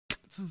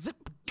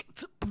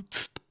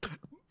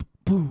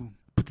Boom.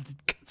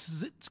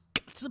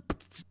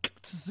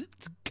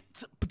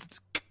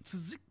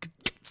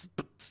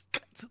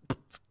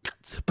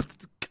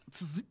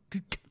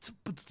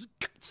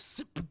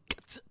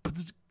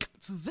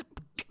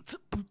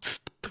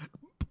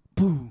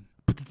 Boom.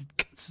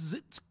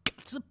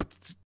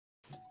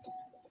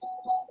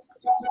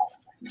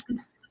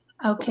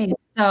 Okay,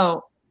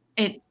 so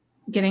it's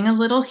getting a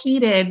little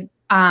heated.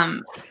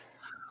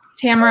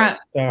 Tamara,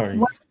 Sorry.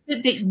 what is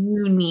it that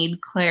you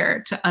need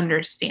Claire to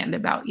understand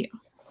about you?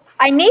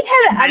 I need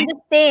her to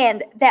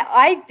understand that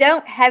I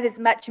don't have as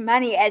much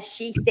money as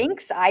she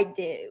thinks I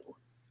do.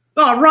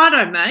 Oh,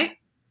 righto, mate.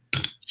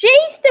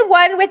 She's the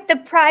one with the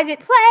private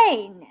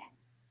plane.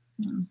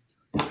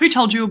 Who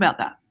told you about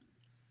that?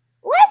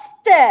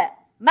 Lester,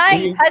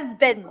 my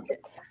husband.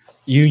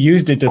 You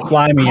used it to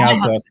fly me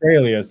out to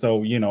Australia,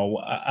 so you know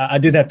I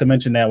did have to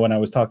mention that when I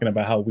was talking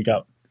about how we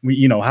got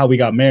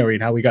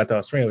married, how we got to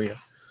Australia.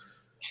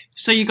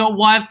 So you got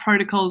wife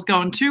protocols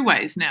going two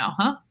ways now,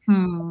 huh?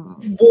 Well,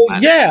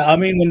 yeah. I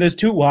mean, when there's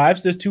two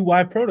wives, there's two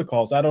wife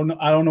protocols. I don't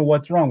know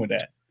what's wrong with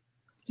that.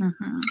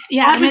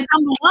 Yeah, and it's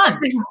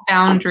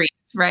boundaries,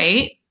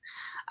 right?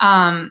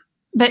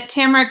 But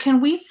Tamara, can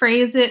we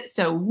phrase it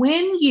so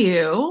when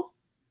you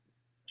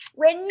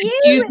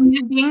accuse me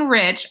of being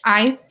rich,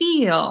 I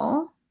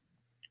feel.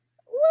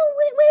 Well,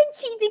 when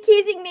she's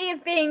accusing me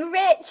of being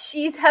rich,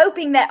 she's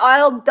hoping that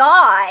I'll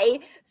die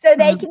so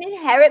they can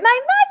inherit my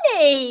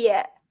money.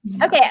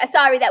 Okay,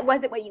 sorry, that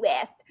wasn't what you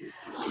asked.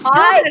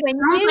 Like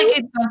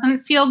it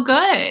doesn't feel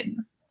good.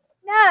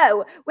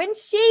 No, when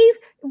she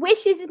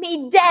wishes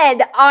me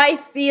dead, I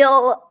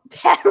feel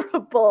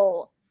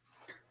terrible.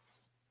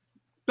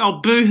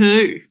 Oh,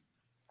 boo-hoo.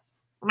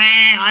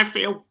 Man, I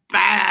feel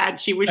bad.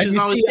 She wishes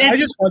I was dead. I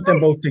just want them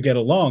both to get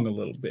along a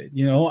little bit.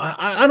 You know,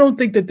 I don't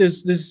think that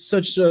there's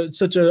such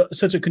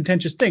a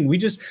contentious thing. We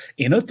just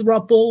in a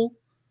throuple.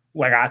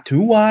 I got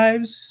two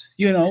wives.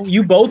 You know,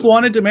 you both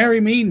wanted to marry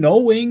me,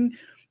 knowing.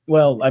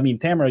 Well, I mean,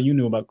 Tamara, you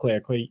knew about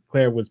Claire.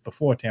 Claire was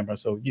before Tamara,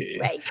 so yeah.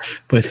 Right.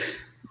 But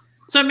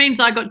so it means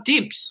I got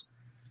dibs.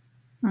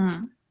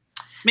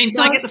 Means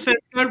I get the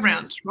first go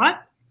round, right?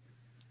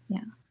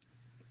 Yeah.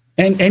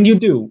 And you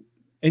do.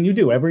 And you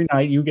do every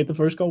night. You get the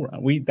first go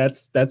round.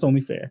 That's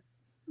only fair.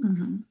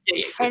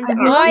 Yeah. And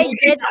I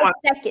get the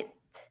second.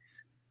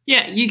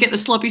 Yeah, you get the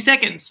sloppy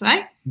seconds,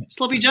 eh?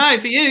 Sloppy Joe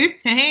for you.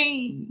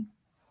 Hey.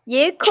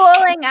 You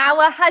calling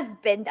our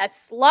husband a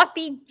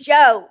sloppy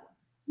Joe?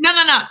 No.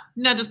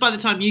 Just by the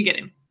time you get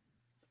him.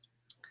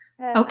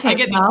 Okay. I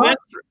get the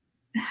first.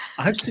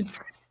 I've seen.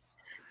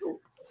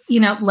 You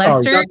know,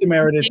 Lester. Sorry, Dr.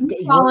 Meredith.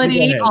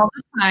 Quality all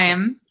the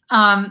time.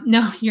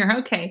 No, you're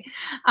okay.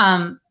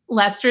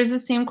 Lester is the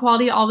same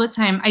quality all the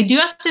time. I do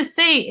have to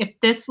say, if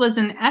this was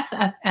an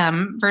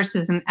FFM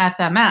versus an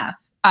FMF,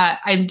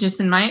 I'm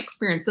just in my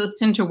experience, those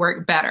tend to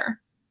work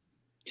better.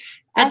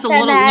 That's FMF. A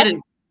lot of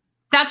letters.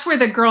 That's where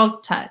the girls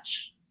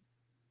touch.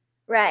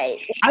 Right.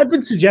 I've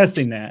been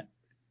suggesting that.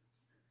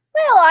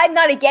 Well, I'm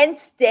not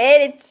against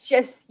it. It's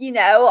just, you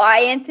know,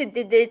 I entered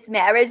this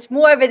marriage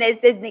more of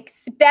as an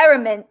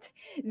experiment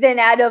than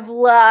out of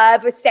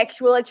love or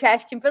sexual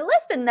attraction. But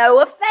listen, no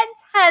offense,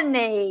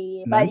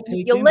 honey. But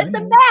you'll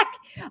listen back.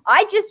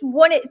 I just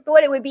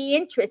thought it would be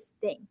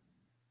interesting.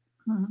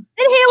 And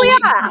here we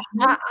are.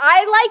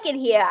 I like it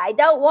here. I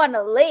don't want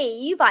to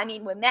leave. I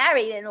mean, we're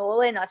married and all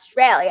in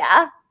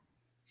Australia.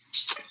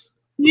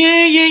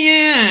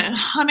 Yeah.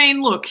 I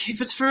mean, look,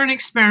 if it's for an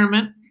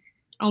experiment,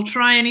 I'll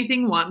try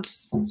anything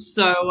once.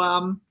 So,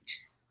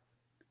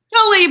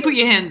 I'll let you put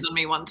your hands on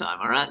me one time,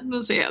 all right?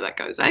 We'll see how that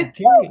goes, eh?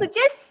 Okay. But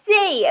just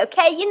see,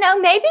 okay? You know,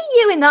 maybe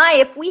you and I,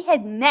 if we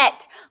had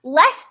met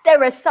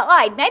Lester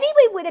aside, maybe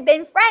we would have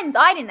been friends.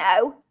 I don't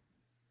know.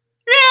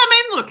 Yeah, I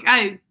mean, look,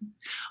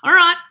 all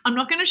right, I'm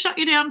not going to shut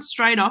you down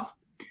straight off.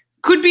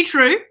 Could be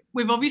true.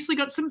 We've obviously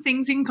got some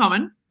things in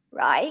common.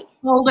 Right.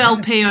 Old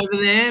LP over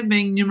there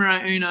being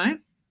numero uno.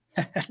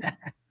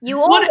 You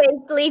always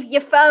leave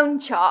your phone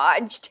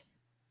charged.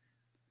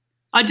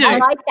 I do. I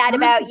like that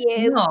about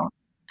you.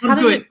 How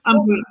does it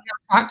feel when you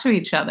talk to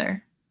each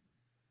other?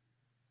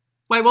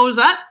 Wait, what was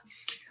that?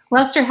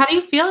 Lester, how do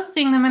you feel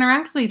seeing them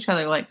interact with each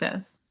other like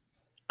this?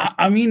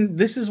 I mean,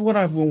 this is what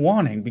I've been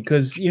wanting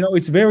because, you know,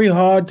 it's very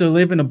hard to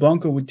live in a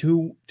bunker with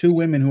two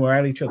women who are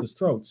at each other's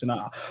throats. And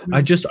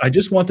I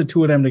just want the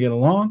two of them to get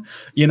along,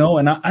 you know,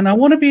 and I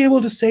want to be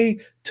able to say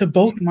to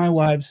both my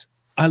wives,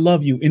 I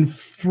love you in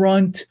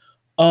front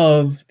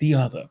of the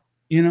other,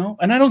 you know,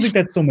 and I don't think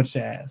that's so much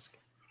to ask.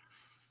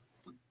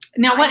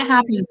 Now, what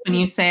happens when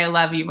you say I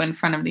love you in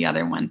front of the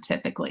other one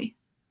typically?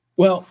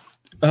 Well,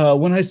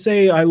 when I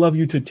say I love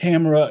you to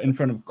Tamara in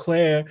front of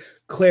Claire,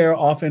 Claire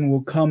often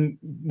will come,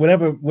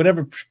 whatever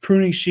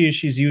pruning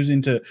she's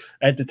using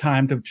at the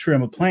time to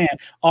trim a plant,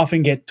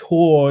 often get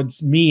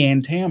towards me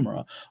and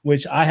Tamara,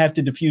 which I have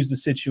to diffuse the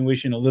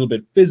situation a little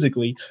bit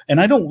physically, and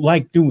I don't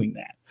like doing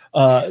that.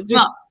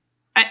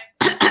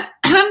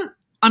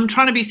 I'm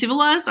trying to be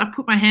civilized. I've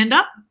put my hand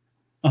up.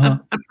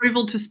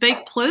 Approval to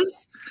speak,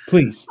 please.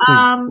 Please.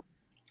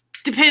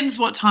 depends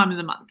what time of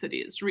the month it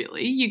is,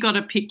 really. You got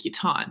to pick your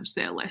times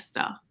there,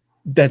 Lester.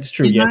 That's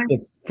true. You Yes, know?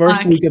 the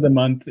first week of the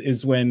month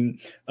is when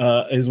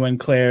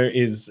Claire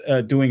is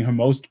doing her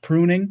most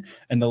pruning,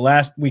 and the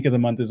last week of the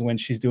month is when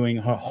she's doing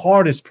her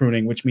hardest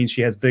pruning, which means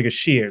she has bigger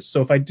shears.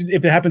 So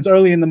if it happens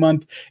early in the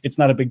month, it's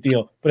not a big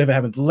deal. But if it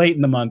happens late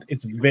in the month,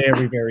 it's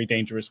very, very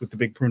dangerous with the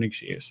big pruning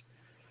shears.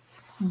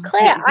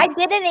 Claire, I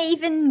didn't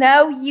even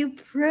know you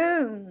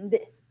pruned.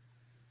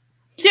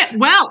 Yeah,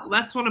 well,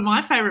 that's one of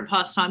my favorite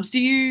pastimes. Do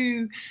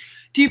you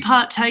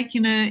partake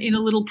in a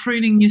little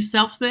pruning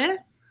yourself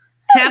there?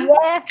 Tam?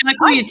 Yeah. Can I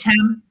call you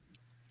Tam?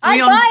 I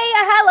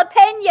buy a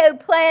jalapeno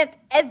plant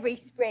every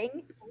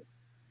spring.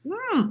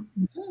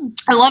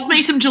 I love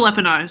me some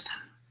jalapenos.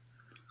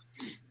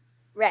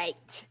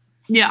 Right.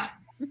 Yeah.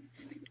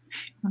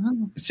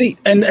 See,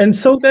 and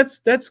so that's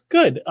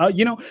good,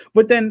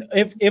 But then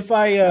if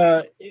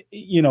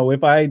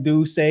I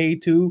do say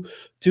to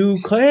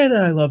Claire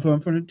that I love her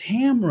in front of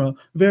Tamara,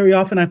 very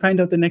often I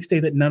find out the next day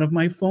that none of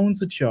my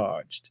phones are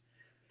charged.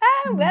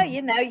 Oh, well,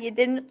 you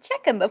didn't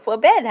check them before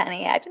bed,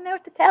 honey. I don't know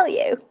what to tell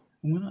you.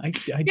 Well, I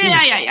do.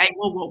 Yeah.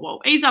 Whoa.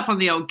 Ease up on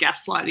the old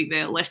gaslighting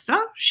there, Lester.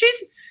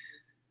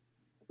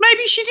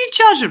 Maybe she did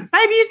charge them.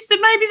 Maybe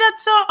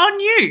that's on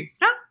you.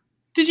 Huh?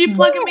 Did you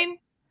plug them in?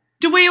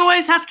 Do we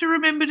always have to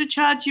remember to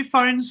charge your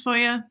phones for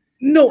you?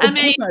 No, of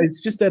course not. It's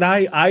just that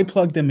I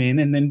plugged them in,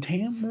 and then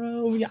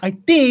Tamara, I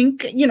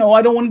think,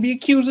 I don't want to be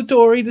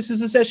accusatory. This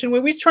is a session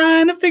where we're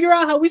trying to figure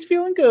out how he's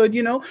feeling good,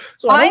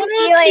 So I don't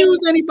want to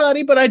accuse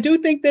anybody, but I do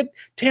think that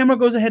Tamara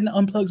goes ahead and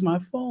unplugs my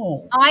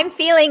phone. I'm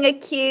feeling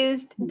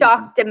accused,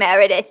 Dr.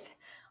 Meredith.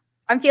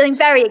 I'm feeling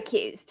very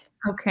accused.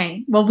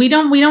 Okay. Well, we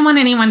don't want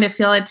anyone to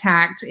feel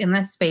attacked in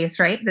this space,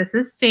 right? This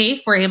is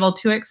safe. We're able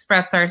to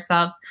express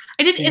ourselves.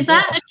 Is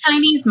that a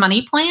Chinese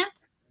money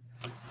plant?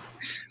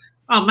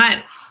 Oh,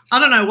 mate. I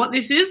don't know what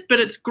this is,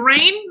 but it's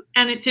green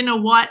and it's in a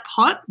white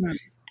pot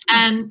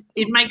and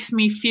it makes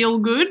me feel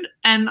good.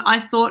 And I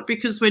thought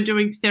because we're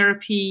doing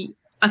therapy,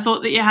 I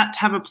thought that you had to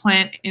have a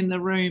plant in the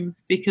room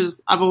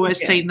because I've always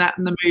seen that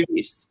in the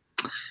movies.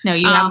 No,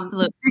 you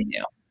absolutely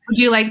do. Would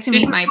you like to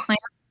meet my plant?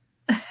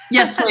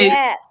 Yes, please.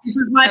 Yes. This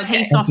is my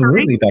peace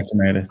Absolutely, offering. Dr.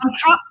 Meredith.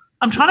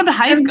 I'm trying to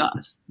behave,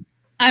 guys.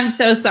 I'm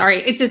so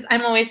sorry.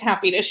 I'm always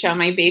happy to show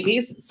my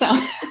babies. So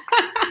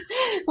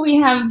we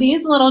have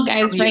these little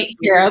guys right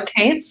here.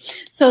 Okay.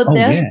 So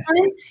this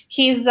one,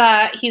 he's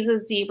a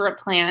zebra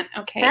plant.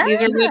 Okay.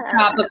 These are the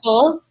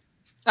tropicals.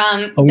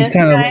 He's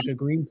kind of like a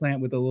green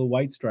plant with a little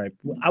white stripe.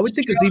 I would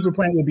think a zebra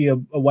plant would be a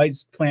white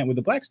plant with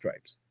the black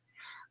stripes.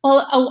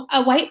 Well,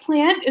 a white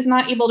plant is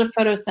not able to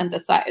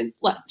photosynthesize,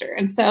 Lester.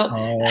 And so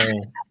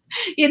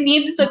it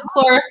needs the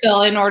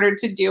chlorophyll in order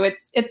to do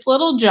its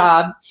little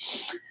job.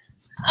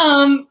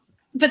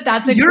 But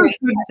that's You're great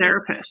a good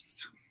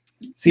therapist.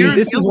 See,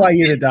 this is why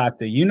you're the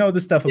doctor. You know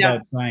the stuff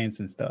about science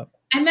and stuff.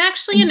 I'm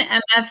actually an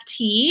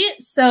MFT,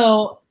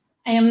 so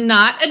I am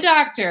not a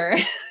doctor.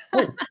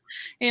 I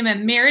am a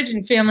marriage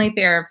and family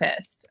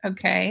therapist.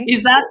 Okay.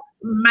 Is that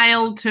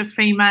male to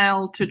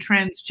female to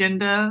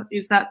transgender?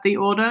 Is that the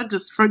order?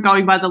 Just for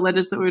going by the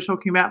letters that we were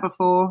talking about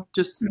before,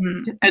 just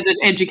as an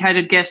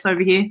educated guess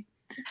over here.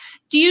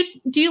 Do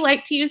you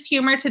like to use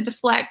humor to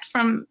deflect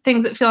from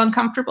things that feel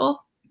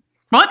uncomfortable?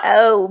 What?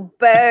 Oh,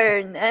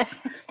 Bourne.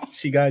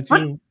 She got you.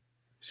 What?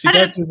 She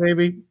got you,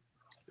 baby.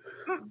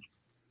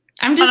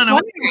 I'm just wondering.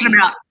 What you're talking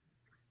about.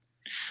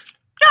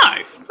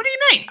 No, what do you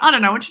mean? I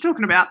don't know what you're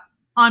talking about.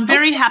 I'm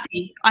very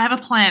happy. I have a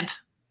plant.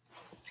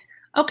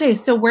 Okay,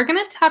 so we're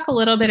going to talk a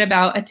little bit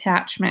about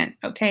attachment,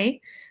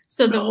 okay?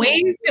 So the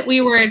ways that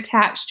we were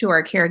attached to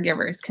our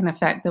caregivers can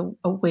affect the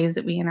ways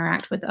that we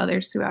interact with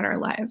others throughout our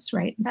lives,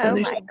 right? And so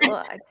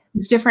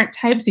there's different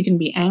types. You can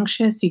be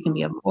anxious, you can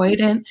be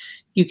avoidant,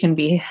 you can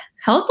be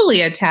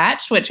healthily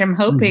attached, which I'm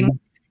hoping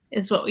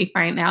is what we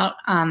find out.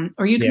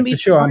 Or you can be for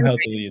sure I'm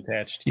healthily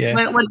attached. Yeah.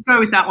 Let's go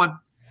with that one.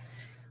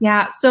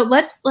 Yeah. So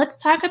let's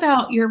talk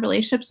about your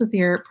relationships with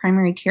your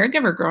primary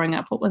caregiver growing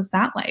up. What was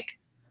that like?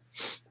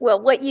 Well,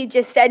 what you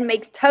just said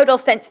makes total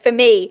sense for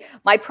me.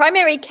 My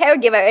primary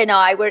caregiver and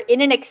I were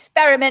in an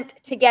experiment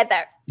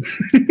together.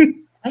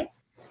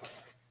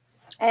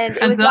 And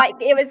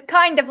it was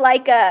kind of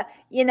like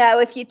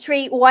if you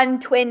treat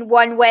one twin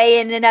one way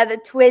and another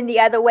twin the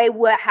other way,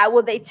 how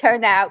will they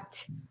turn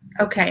out?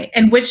 Okay.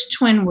 And which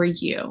twin were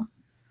you?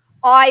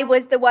 I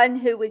was the one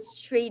who was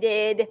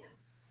treated,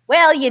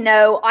 well,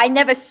 I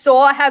never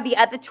saw how the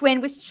other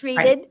twin was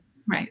treated.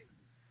 Right.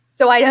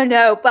 So I don't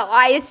know, but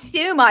I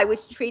assume I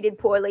was treated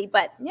poorly.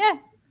 But yeah,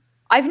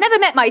 I've never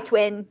met my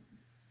twin.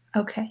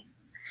 Okay.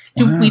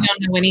 We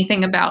don't know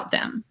anything about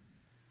them.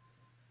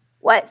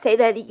 What? Say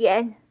that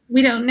again.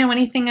 We don't know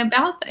anything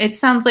about them. It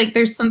sounds like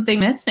there's something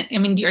missing. I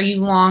mean, are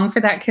you long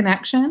for that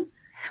connection?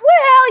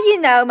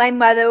 Well, my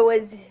mother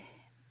was,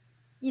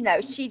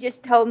 she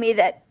just told me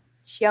that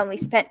she only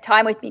spent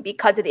time with me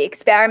because of the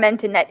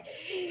experiment, and that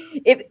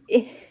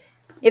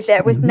if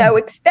there was no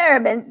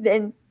experiment,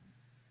 then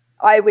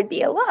I would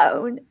be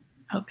alone.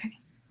 Okay.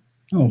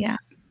 Oh, yeah.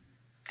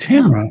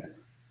 Tamara,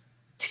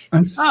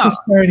 I'm so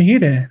sorry to hear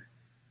that.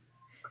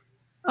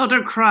 Oh,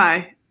 don't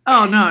cry.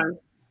 Oh, no.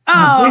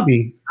 Oh,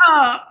 baby.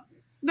 Oh,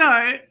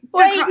 no.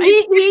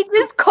 Wait, he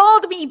just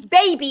called me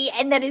baby,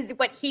 and that is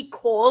what he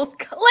calls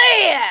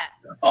Claire.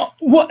 Oh,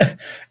 what?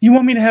 You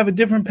want me to have a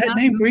different pet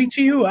name for each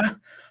of you? I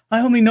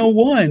only know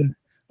one.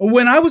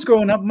 When I was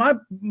growing up, my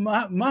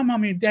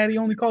mommy and daddy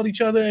only called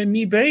each other and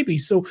me baby,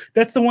 so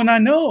that's the one I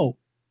know.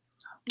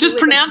 Just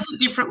pronounce it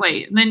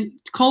differently, and then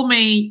call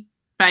me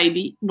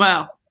baby.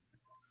 Well,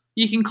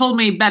 you can call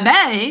me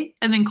baby,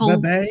 and then call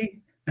baby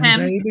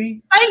and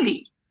baby.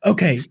 Baby.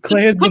 Okay,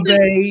 Claire's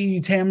baby,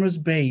 Tamara's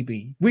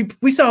baby.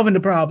 We solving the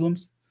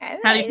problems.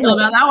 How do you feel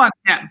about that one,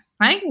 Tam?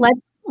 Right?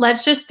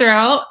 Let's just throw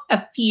out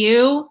a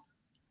few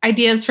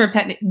ideas for a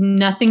pet.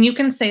 Nothing you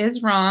can say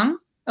is wrong.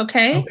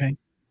 Okay. Okay.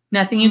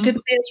 Nothing you could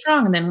say is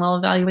wrong, and then we'll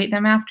evaluate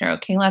them after.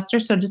 Okay,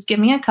 Lester. So just give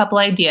me a couple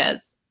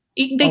ideas.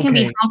 They can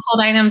be household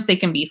items. They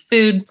can be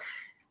foods.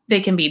 They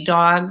can be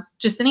dogs.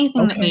 Just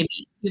anything that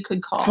maybe you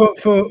could call.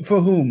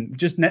 For whom?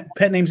 Just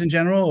pet names in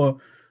general, or?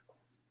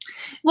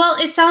 Well,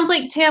 it sounds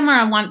like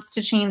Tamara wants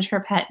to change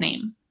her pet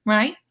name,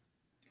 right?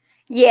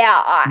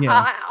 Yeah,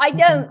 I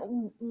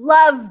don't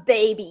love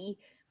baby.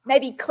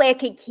 Maybe Claire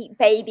could keep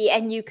baby,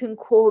 and you can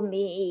call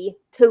me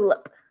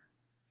Tulip.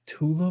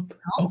 Tulip?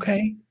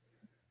 Okay.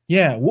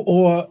 Yeah,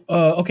 or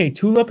okay,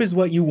 Tulip is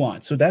what you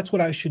want, so that's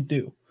what I should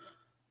do.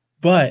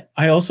 But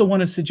I also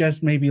want to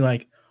suggest maybe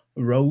like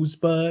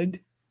Rosebud,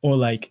 or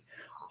like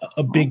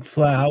a big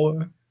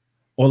flower,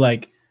 or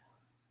like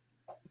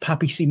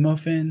Poppy Seed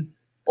Muffin.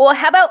 Or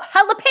how about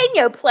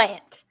jalapeno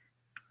plant?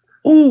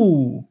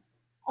 Ooh.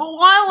 Oh,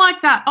 I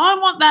like that. I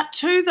want that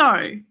too,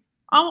 though.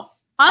 I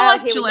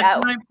like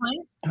jalapeno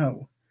plant.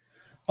 Oh.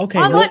 Okay.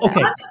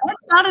 I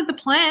started the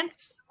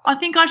plants. I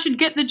think I should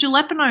get the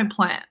jalapeno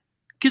plant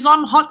because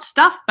I'm hot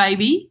stuff,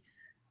 baby.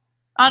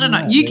 I don't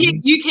know. You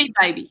keep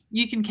baby.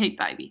 You can keep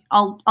baby.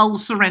 I'll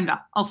surrender.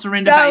 I'll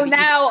surrender. So baby.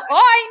 now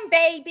I'm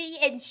baby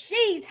and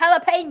she's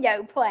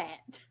jalapeno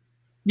plant.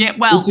 Yeah,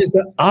 well, which is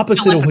the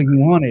opposite of what you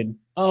wanted.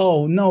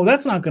 Oh no,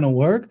 that's not going to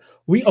work.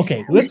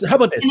 Let's. How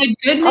about this? In a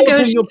good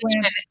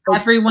negotiation,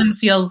 everyone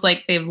feels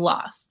like they've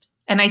lost,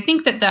 and I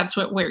think that's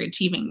what we're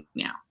achieving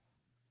now.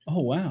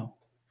 Oh wow.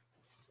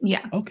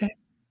 Yeah. Okay.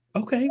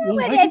 Okay. Well,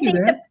 I I think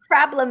the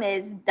problem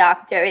is,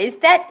 Doctor, is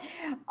that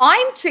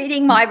I'm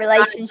treating my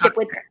relationship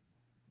with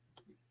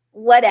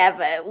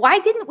whatever. Why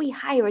didn't we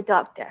hire a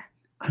doctor?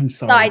 I'm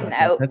sorry. Side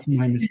note. That's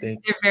my mistake.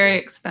 They're very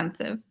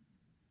expensive.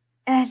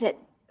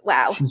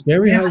 Wow. She's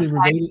very highly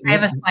rated. I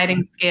have a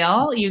sliding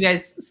scale. You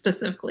guys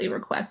specifically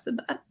requested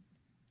that.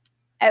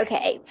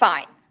 Okay,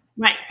 fine.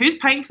 Wait, who's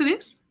paying for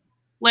this?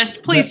 Les,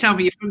 please tell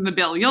me you're from the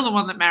bill. You're the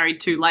one that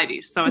married two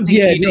ladies, so I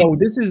think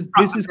this is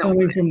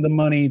coming from the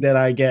money that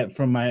I get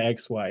from my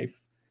ex-wife.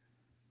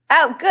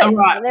 Oh, good. All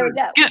right, well, there we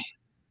go. Good.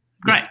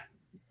 Great.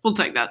 We'll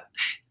take that.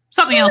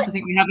 Something else I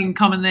think we have in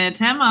common there,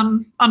 Tam.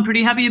 I'm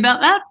pretty happy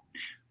about that.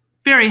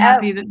 Very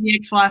happy that the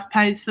ex-wife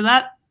pays for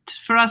that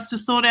for us to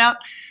sort out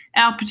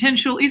our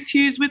potential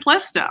issues with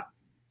Lester.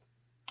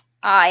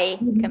 I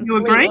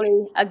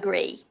completely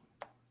agree.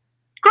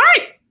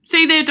 Great.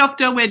 See there,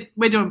 Doctor,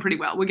 we're doing pretty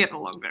well. We're getting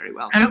along very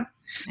well.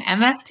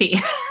 MFT.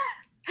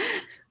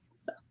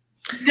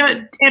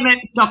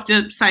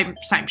 Doctor, same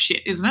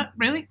shit, isn't it?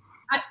 Really?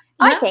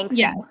 I think so.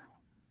 Yeah.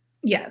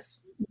 Yes.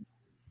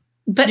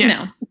 But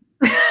no.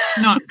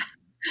 No.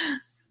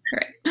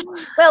 Right.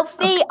 Well,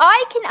 see,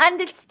 I can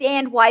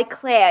understand why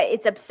Claire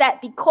is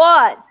upset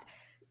because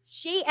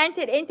she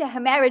entered into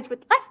her marriage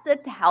with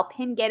Lester to help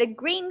him get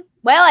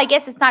I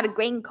guess it's not a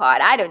green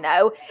card, I don't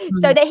know,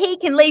 so that he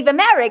can leave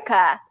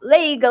America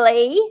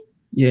legally.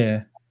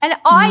 Yeah. And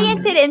I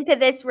entered into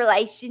this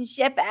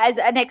relationship as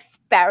an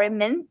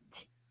experiment.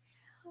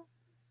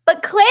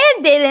 But Claire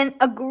didn't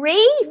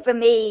agree for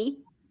me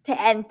to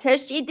enter.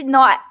 She did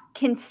not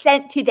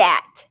consent to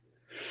that.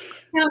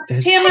 Now,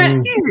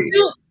 Tamara,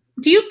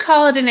 do you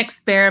call it an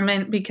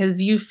experiment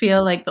because you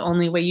feel like the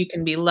only way you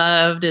can be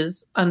loved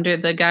is under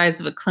the guise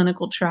of a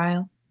clinical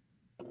trial?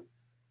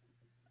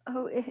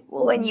 Oh,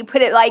 well, when you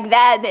put it like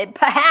that, then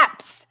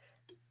perhaps.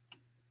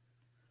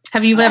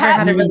 Have you ever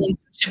had a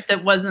relationship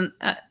that wasn't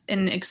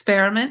an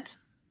experiment?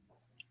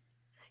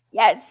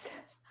 Yes.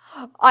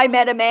 I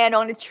met a man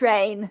on a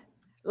train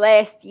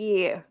last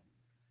year.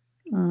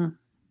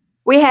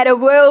 We had a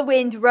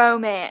whirlwind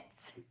romance.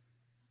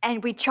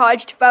 And we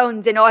charged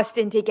phones in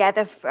Austin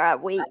together for a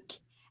week.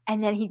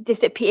 And then he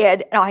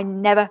disappeared, and I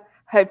never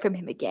heard from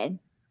him again.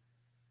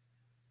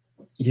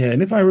 Yeah,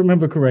 and if I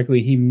remember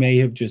correctly, he may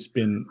have just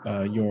been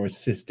your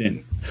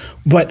assistant.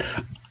 But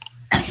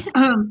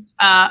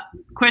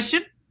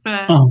question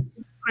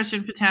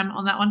for Tam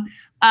on that one.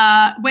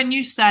 When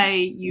you say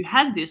you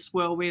had this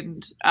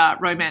whirlwind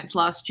romance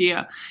last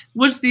year,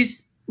 was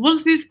this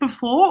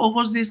before or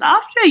was this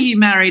after you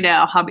married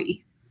our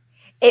hubby?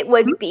 It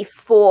was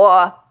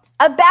before.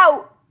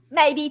 About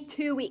maybe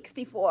 2 weeks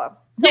before.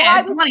 So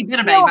yeah,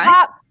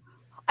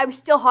 I was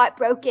still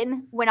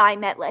heartbroken when I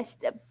met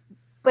Lester.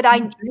 But I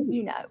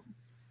mean,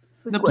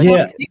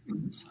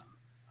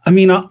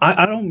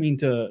 I don't mean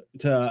to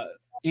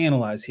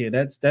analyze here.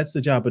 That's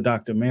the job of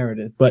Dr.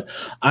 Meredith. But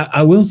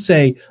I will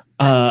say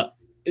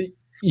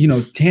you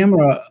know,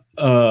 Tamara,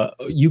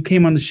 you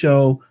came on the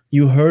show,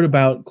 you heard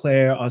about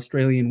Claire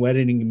Australian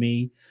wedding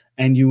me,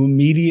 and you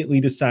immediately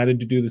decided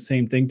to do the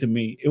same thing to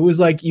me. It was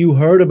like you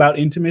heard about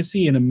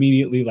intimacy and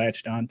immediately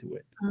latched onto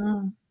it.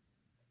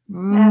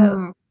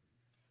 Oh.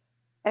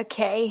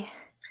 Okay.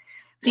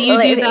 Do you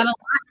do that a lot?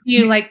 Do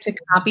you like to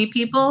copy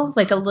people,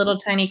 like a little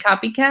tiny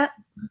copycat?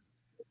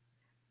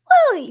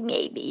 Well,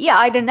 maybe. Yeah,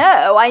 I don't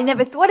know. I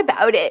never thought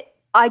about it.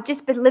 I've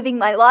just been living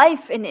my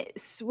life in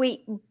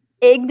sweet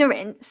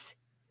ignorance.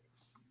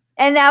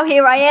 And now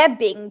here I am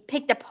being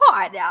picked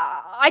apart.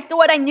 I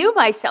thought I knew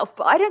myself,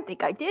 but I don't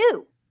think I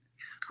do.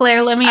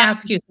 Claire, let me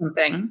ask you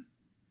something.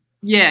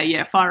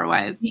 Yeah, far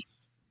away.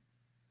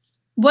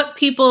 What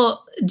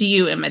people do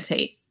you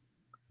imitate?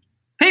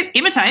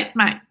 Imitate,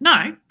 mate?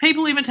 No,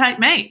 people imitate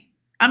me.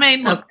 I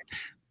mean, look,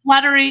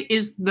 flattery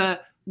is the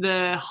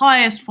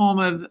highest form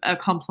of a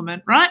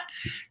compliment, right?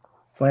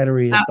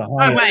 Flattery is the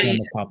highest form of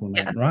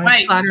compliment, right?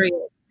 Wait, flattery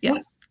is,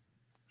 yes.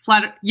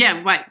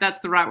 Yeah, wait,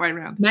 that's the right way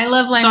around. My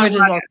love language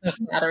is also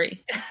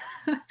flattery.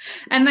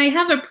 And I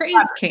have a praise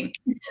kink.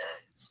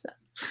 So.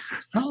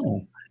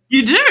 Oh.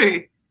 You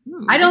do?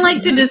 I don't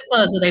like to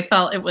disclose it. I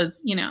felt it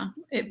was, you know,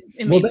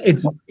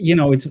 it's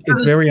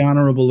very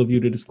honorable of you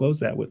to disclose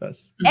that with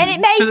us. And it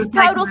makes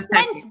total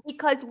sense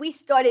because we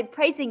started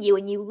praising you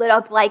and you lit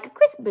up like a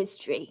Christmas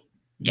tree.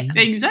 Yeah,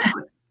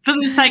 exactly. For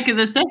the sake of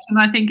the session,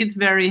 I think it's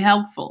very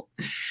helpful.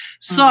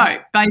 So,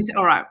 basically,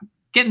 all right,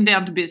 getting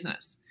down to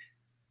business.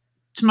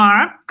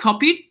 Tamara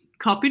copied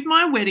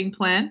my wedding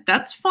plan.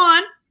 That's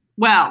fine.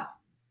 Well,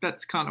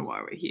 that's kind of why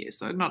we're here.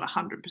 So not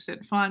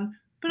 100% fine.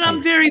 But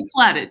I'm very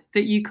flattered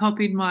that you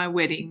copied my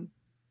wedding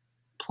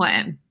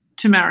plan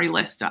to marry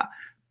Lester.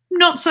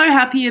 Not so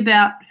happy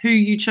about who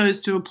you chose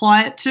to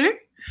apply it to,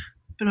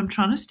 but I'm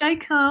trying to stay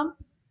calm,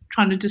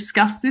 trying to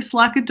discuss this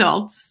like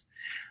adults.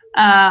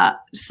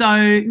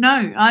 So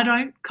no, I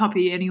don't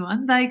copy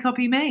anyone. They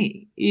copy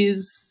me.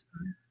 Is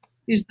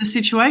the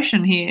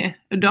situation here,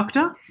 a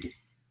doctor?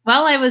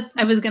 Well, I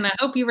was gonna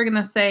hope you were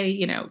gonna say,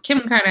 you know,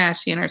 Kim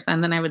Kardashian or something.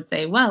 Then I would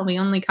say, well, we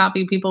only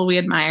copy people we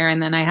admire, and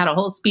then I had a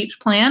whole speech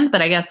planned,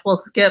 but I guess we'll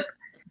skip.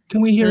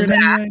 Can we hear it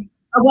anyway?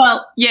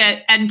 Well, yeah,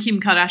 and Kim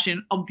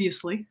Kardashian,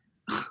 obviously.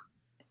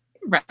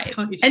 Right.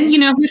 And you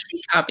know who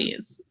she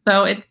copies.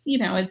 So it's, you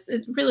know, it's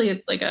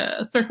like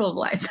a circle of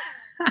life.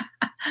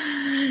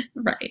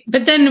 Right.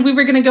 But then we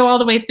were going to go all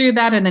the way through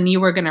that, and then you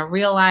were going to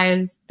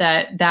realize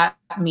that that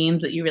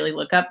means that you really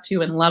look up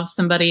to and love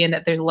somebody, and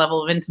that there's a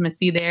level of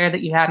intimacy there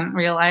that you hadn't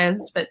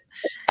realized. But,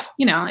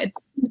 you know,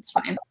 it's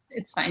fine.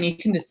 It's fine. You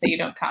can just say you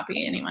don't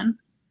copy anyone.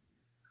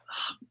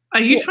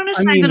 Are you trying to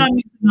say that I'm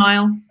in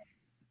denial?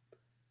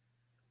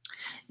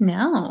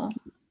 No,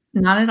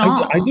 not at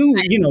all. I do,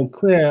 you know,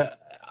 Claire,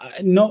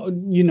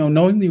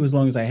 knowing you as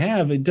long as I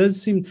have, it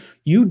does seem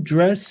you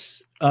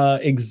dress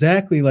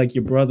exactly like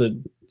your brother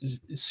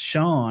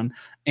Sean,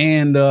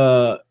 and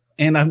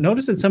I've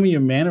noticed that some of your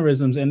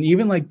mannerisms and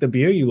even like the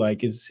beer you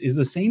like is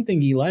the same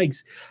thing he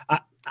likes. I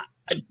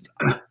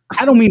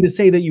don't mean to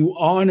say that you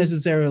are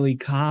necessarily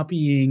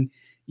copying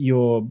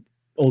your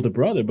older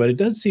brother, but it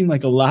does seem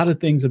like a lot of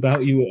things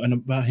about you and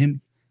about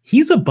him.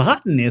 He's a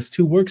botanist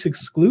who works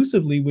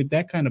exclusively with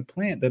that kind of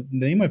plant, the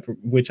name of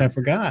which I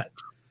forgot.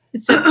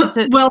 It's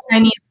a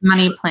Chinese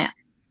money plant.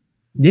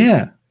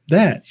 Yeah,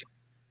 that.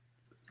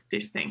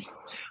 This thing.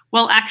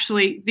 Well,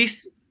 actually,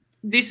 this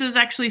is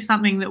actually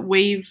something that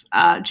we've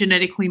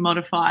genetically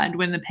modified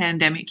when the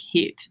pandemic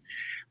hit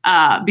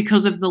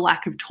because of the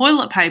lack of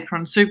toilet paper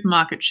on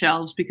supermarket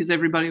shelves because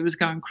everybody was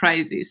going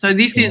crazy. So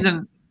this is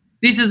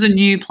a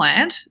new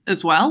plant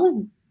as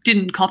well.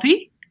 Didn't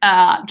copy.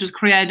 Just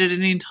created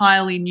an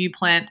entirely new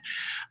plant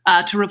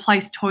to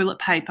replace toilet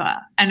paper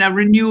and a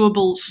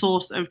renewable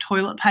source of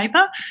toilet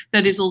paper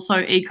that is also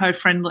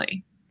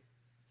eco-friendly.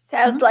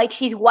 Sounds like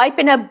she's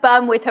wiping her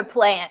bum with her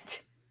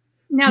plant.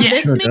 Now,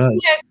 this may be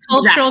a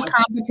cultural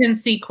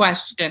competency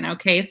question,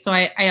 okay? So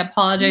I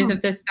apologize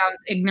if this sounds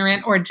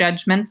ignorant or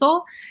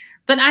judgmental,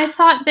 but I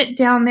thought that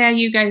down there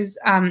you guys,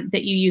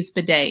 that you use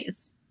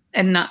bidets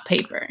and not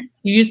paper.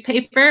 You use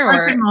paper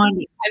or...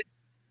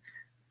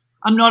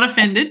 I'm not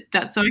offended.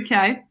 That's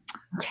okay.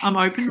 I'm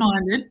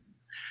open-minded.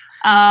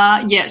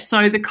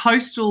 So the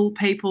coastal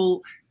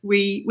people,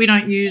 we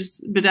don't use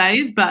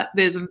bidets, but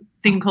there's a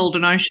thing called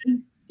an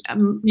ocean.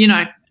 You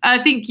know, I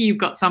think you've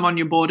got some on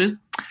your borders.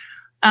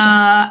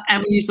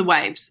 And we use the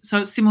waves.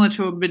 So it's similar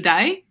to a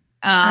bidet,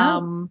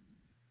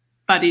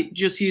 but it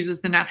just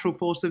uses the natural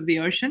force of the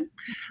ocean.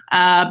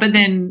 But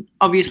then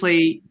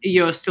obviously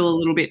you're still a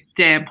little bit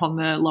damp on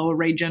the lower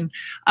region.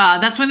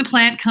 That's when the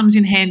plant comes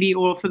in handy,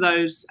 or for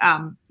those,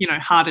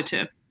 harder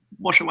to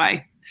wash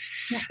away.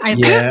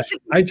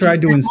 I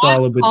tried to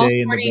install a bidet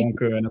in the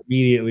bunker, and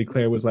immediately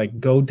Claire was like,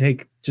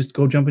 just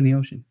go jump in the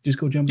ocean. Just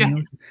go jump in the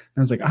ocean. And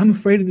I was like, I'm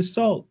afraid of the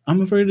salt.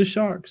 I'm afraid of the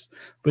sharks.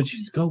 But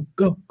she's go.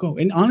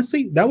 And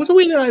honestly, that was a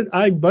way that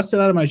I busted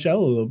out of my shell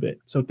a little bit.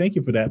 So thank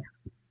you for that.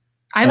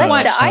 I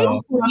watched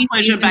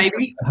pleasure,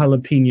 baby.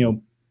 Jalapeno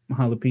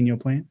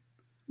plant.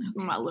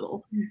 My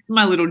little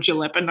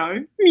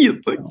jalapeno.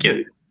 You're so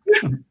cute.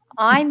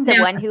 I'm the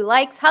Yeah. one who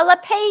likes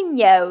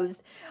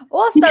jalapenos.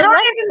 Also, You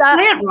can't even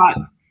say it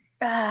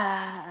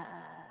right.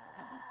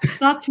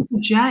 Starts with a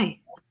J.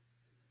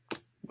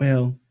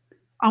 Well,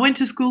 I went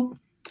to school.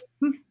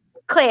 I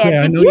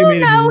Claire, did know you you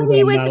made a know rule that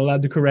he I'm was? not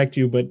allowed to correct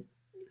you, but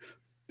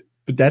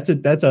that's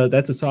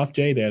a soft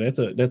J there.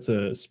 That's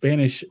a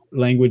Spanish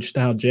language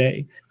style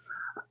J.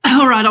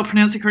 All right, I'll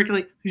pronounce it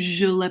correctly.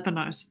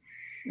 Jalapenos.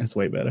 That's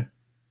way better.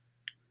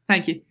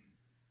 Thank you.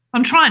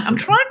 I'm trying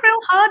real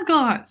hard,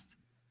 guys.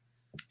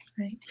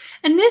 Right.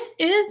 And this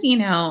is,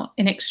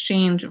 an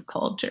exchange of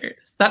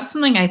cultures. That's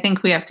something I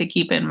think we have to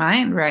keep in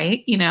mind,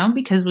 right?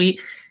 Because we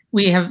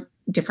have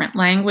different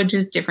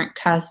languages, different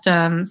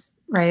customs,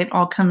 right?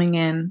 All coming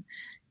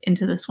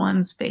into this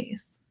one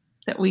space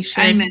that we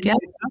share Amen. together.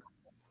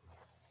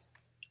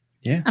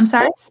 Yeah. I'm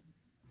sorry?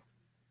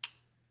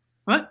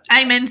 What?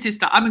 Amen,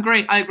 sister. I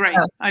agree.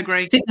 Oh. I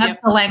agree. See, that's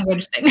the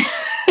language thing.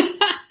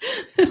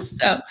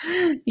 So,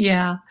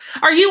 yeah.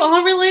 Are you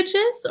all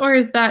religious, or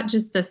is that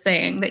just a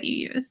saying that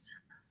you use?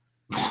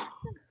 Oh,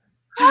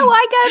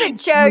 I go to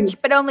church,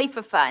 but only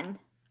for fun.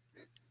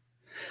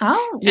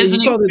 Oh, Yeah, As you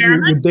an called it the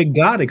experiment? Big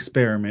God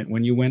experiment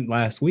when you went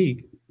last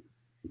week.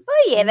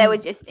 Oh yeah, that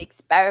was just an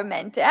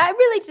experiment. I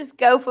really just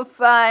go for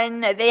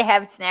fun. They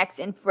have snacks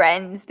and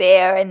friends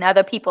there, and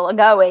other people are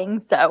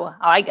going, so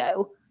I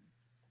go.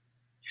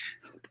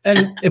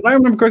 And if I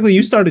remember correctly,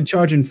 you started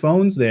charging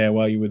phones there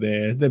while you were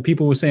there. The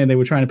people were saying they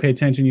were trying to pay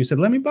attention. You said,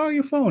 "Let me borrow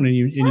your phone," and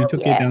you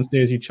took yeah. it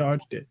downstairs. You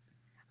charged it.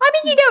 I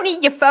mean, you don't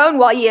need your phone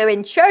while you're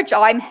in church.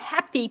 I'm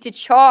happy to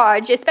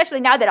charge,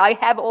 especially now that I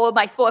have all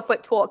my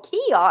 4-foot-tall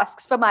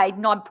kiosks for my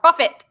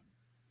nonprofit.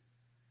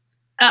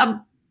 I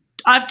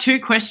have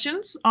 2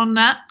 questions on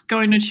that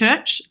going to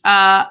church.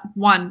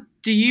 One,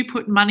 do you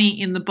put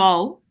money in the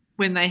bowl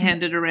when they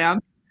hand it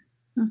around?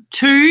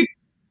 2,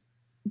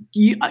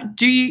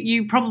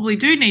 you probably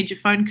do need your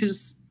phone,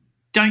 because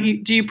do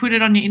you put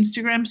it on your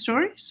Instagram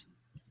stories?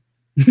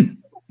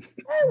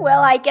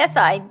 Well, I guess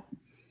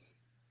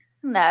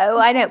No,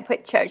 I don't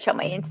put church on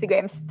my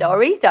Instagram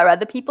stories. Are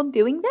other people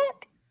doing that?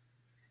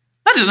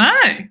 I don't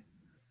know.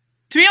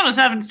 To be honest,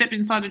 I haven't stepped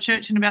inside a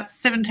church in about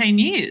 17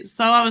 years,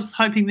 so I was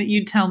hoping that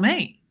you'd tell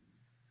me.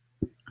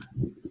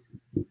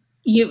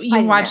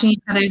 You watching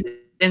each other's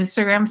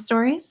Instagram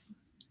stories?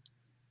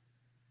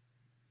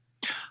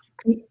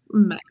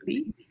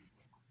 Maybe.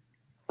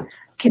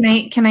 Can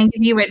I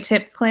give you a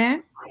tip,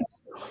 Claire?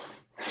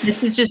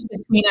 This is just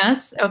between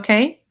us,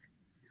 okay?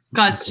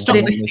 Guys, stop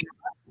listening.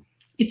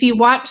 If you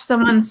watch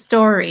someone's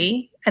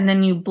story and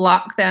then you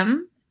block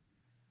them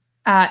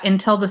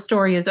until the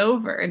story is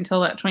over,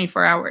 until that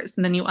 24 hours,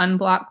 and then you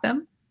unblock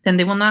them, then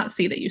they will not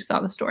see that you saw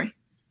the story.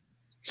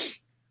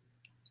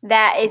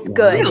 That is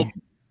good.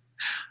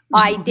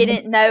 I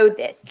didn't know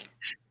this.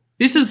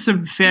 This is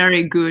some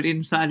very good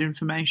inside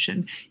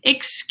information.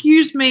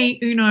 Excuse me,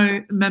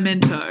 uno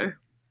momento.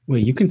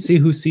 Wait, you can see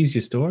who sees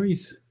your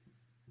stories?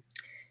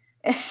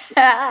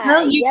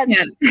 Well, you Yes.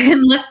 can't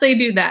unless they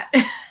do that.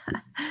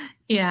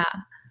 Yeah.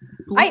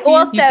 I You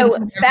also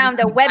can see found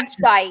a everything.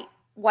 website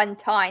one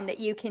time that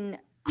you can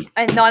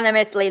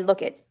anonymously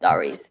look at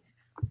stories.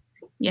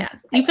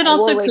 Yes. You could I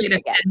also always create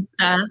forget.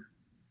 a Finsta.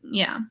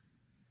 Yeah.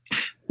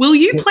 Will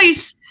you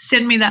please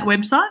send me that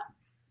website?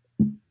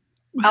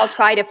 I'll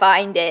try to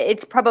find it.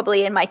 It's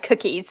probably in my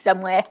cookies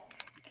somewhere.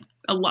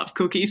 I love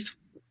cookies.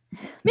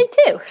 Me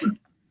too.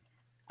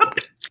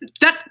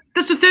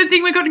 That's the third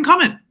thing we've got in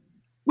common.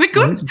 We're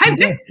good. This is Hey,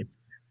 fantastic.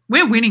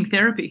 we're winning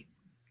therapy.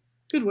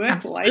 Good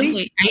work,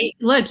 lady. Absolutely.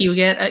 Look, you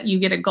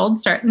get a gold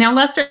star. Now,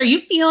 Lester, are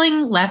you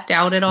feeling left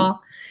out at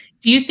all?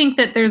 Do you think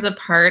that there's a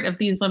part of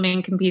these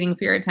women competing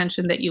for your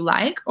attention that you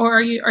like, or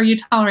are you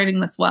tolerating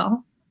this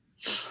well?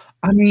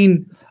 I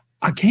mean,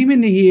 I came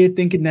into here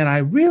thinking that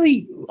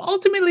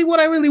ultimately what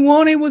I really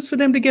wanted was for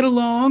them to get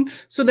along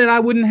so that I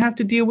wouldn't have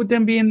to deal with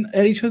them being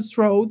at each other's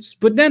throats.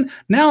 But then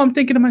now I'm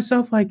thinking to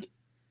myself, like,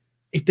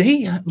 if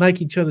they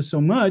like each other so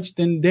much,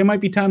 then there might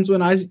be times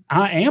when I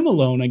am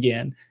alone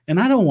again, and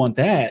I don't want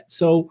that.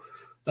 So,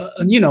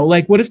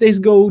 like, what if they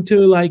go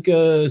to like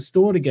a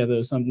store together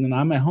or something, and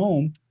I'm at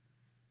home?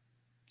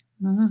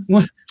 Mm-hmm.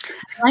 What?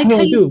 I like what do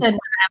how I you do? said when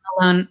I'm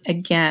alone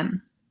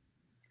again.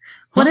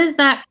 What Huh? is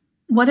that?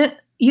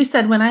 You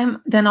said when I'm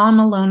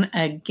alone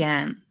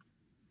again.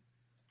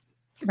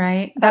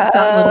 Right? That's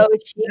that little. Oh,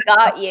 she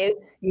got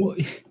you. Well,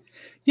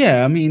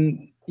 yeah, I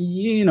mean,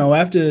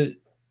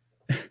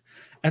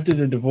 after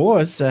the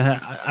divorce,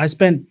 I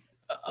spent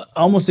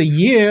almost a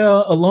year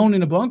alone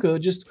in a bunker,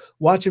 just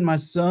watching my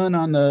son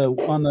on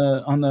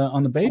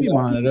the baby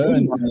monitor,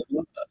 and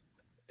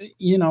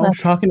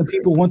talking to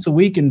people once a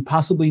week, and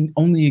possibly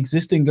only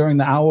existing during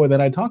the hour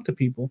that I talk to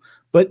people.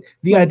 But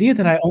the idea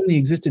that I only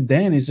existed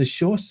then is a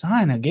sure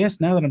sign, I guess,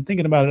 now that I'm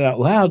thinking about it out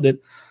loud, that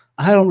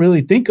I don't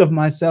really think of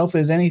myself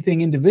as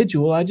anything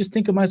individual. I just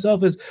think of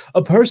myself as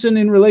a person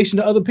in relation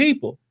to other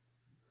people.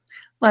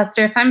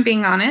 Lester, if I'm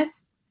being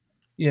honest,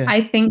 Yeah.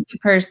 I think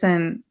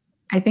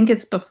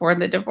it's before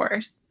the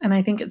divorce, and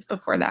I think it's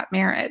before that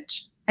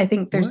marriage. I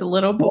think there's a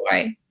little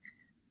boy,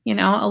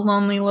 a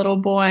lonely little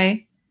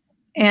boy.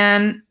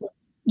 And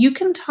you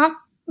can talk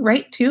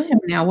right to him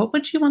now. What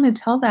would you want to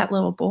tell that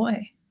little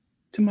boy?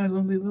 To my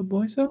lonely little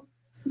boy, so?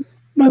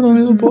 My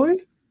lonely little boy?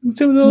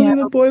 To my lonely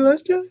little boy,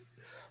 Lester?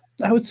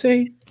 I would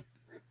say,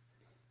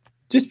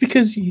 just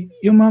because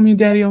your mommy and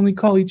daddy only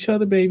call each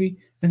other baby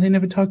and they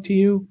never talk to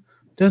you,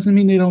 doesn't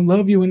mean they don't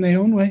love you in their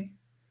own way.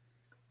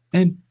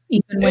 And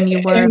even when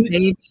you were a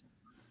baby.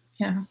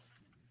 Yeah.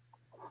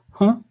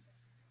 Huh?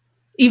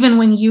 Even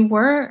when you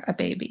were a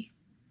baby.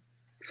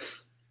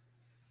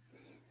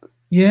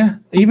 Yeah.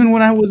 Even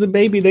when I was a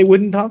baby, they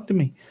wouldn't talk to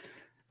me.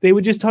 They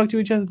would just talk to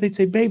each other. They'd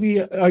say,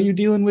 baby, are you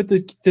dealing with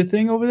the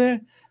thing over there?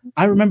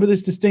 I remember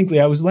this distinctly.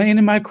 I was laying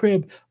in my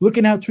crib,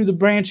 looking out through the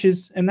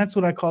branches, and that's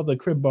what I call the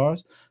crib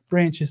bars,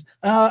 branches.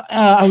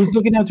 I was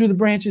looking out through the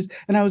branches,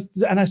 and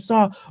I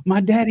saw my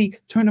daddy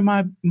turn to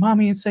my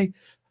mommy and say,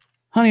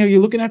 honey, are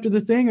you looking after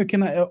the thing, or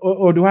can I,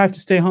 or do I have to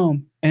stay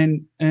home?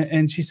 And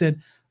she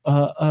said,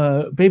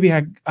 baby,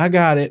 I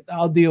got it.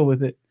 I'll deal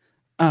with it.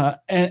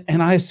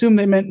 And I assumed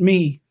they meant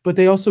me, but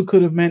they also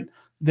could have meant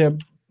their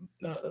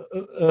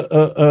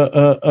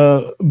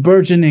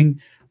burgeoning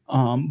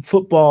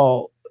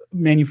football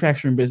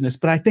manufacturing business.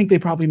 But I think they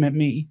probably meant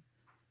me.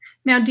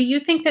 Now, do you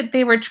think that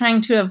they were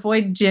trying to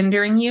avoid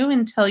gendering you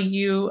until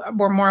you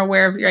were more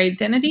aware of your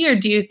identity, or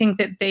do you think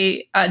that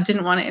they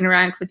didn't want to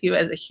interact with you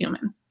as a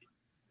human?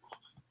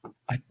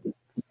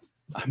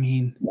 I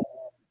mean,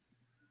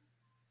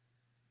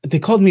 they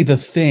called me the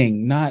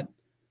thing, not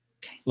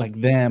like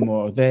them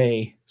or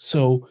they.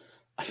 So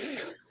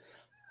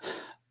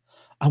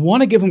I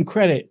want to give them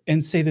credit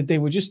and say that they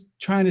were just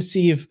trying to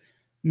see if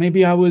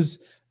maybe I was,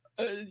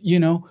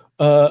 didn't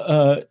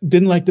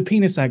like the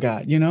penis I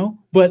got,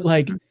 But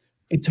like,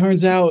 it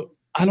turns out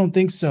I don't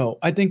think so.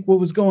 I think what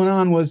was going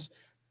on was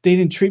they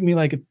didn't treat me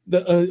like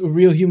a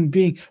real human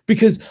being,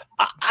 because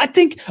I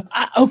think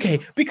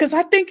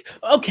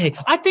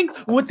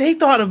what they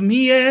thought of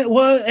me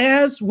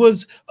as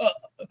was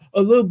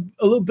a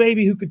little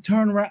baby who could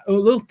turn around, a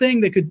little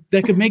thing that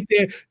could make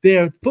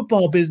their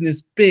football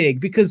business big,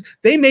 because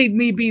they made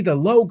me be the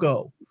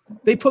logo.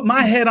 They put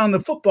my head on the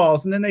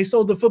footballs, and then they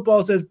sold the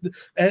footballs as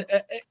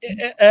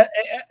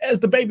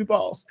the baby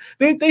balls.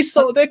 They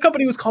sold, their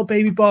company was called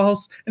Baby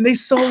Balls, and they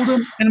sold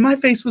them, and my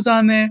face was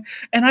on there.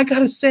 And I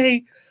gotta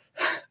say,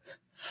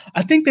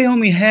 I think they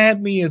only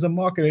had me as a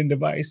marketing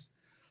device.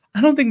 I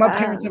don't think my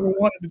parents ever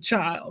wanted a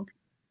child.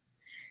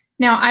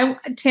 Now,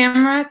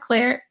 Tamara,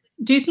 Claire,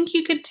 do you think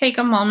you could take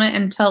a moment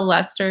and tell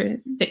Lester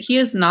that he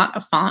is not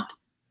a font?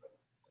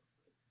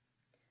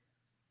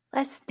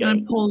 Lester,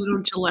 Don't pull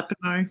little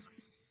jalapeno.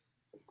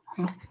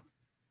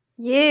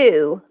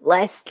 You,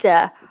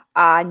 Lester,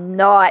 are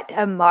not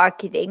a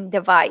marketing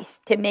device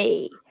to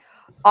me.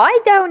 I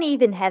don't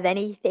even have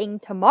anything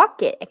to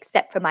market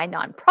except for my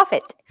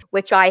nonprofit,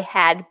 which I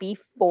had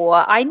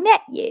before I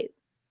met you.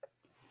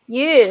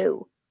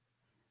 You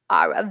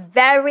are a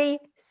very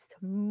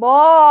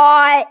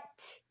smart,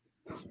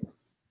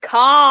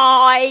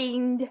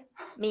 kind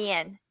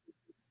man.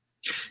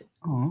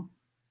 Aww.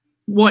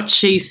 What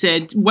she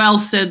said. Well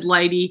said,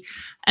 lady.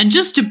 And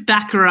just to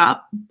back her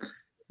up,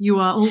 you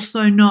are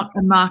also not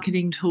a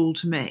marketing tool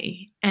to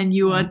me. And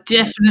you are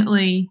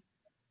definitely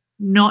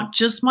not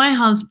just my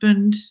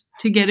husband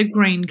to get a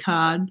green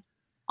card.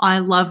 I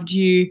loved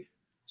you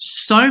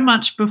so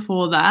much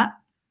before that,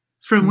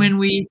 from when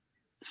we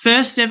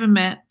first ever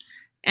met,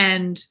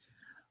 and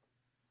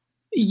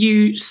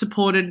you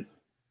supported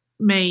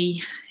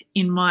me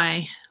in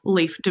my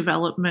leaf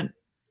development,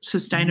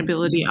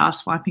 sustainability,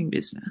 ass wiping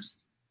business.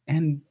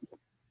 And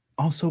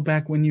also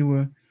back when you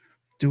were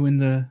doing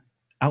the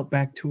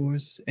Outback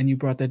tours and you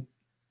brought that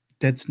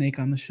dead snake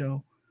on the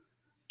show.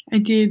 I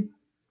did.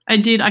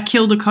 I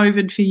killed a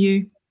COVID for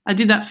you. I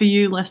did that for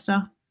you,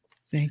 Lester.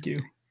 Thank you.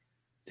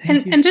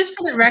 And just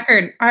for the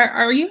record,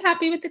 are you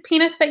happy with the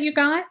penis that you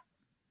got?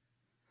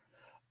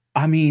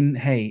 I mean,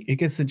 hey, it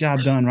gets the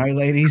job done, right,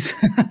 ladies?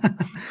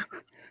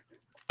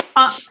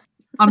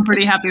 I'm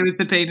pretty happy with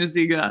the penis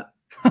you got.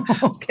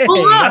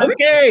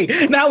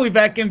 Okay. Now we're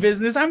back in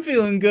business. I'm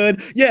feeling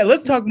good. Yeah,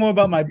 let's talk more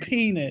about my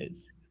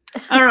penis.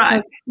 All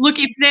right. Look,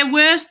 if there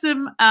were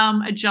some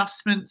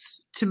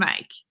adjustments to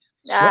make,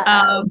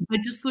 I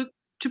just look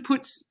to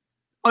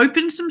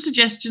open some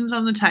suggestions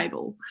on the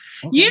table.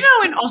 Okay. You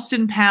know, in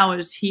Austin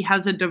Powers, he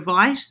has a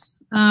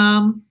device.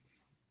 What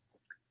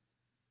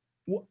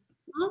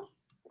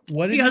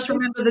did you guys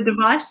remember the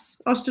device?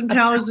 Austin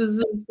Powers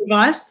is his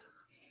device.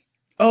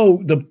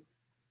 Oh,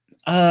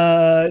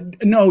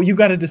 no, you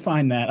got to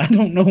define that. I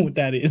don't know what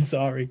that is.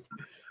 Sorry.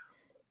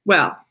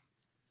 Well,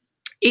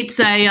 it's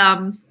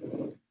a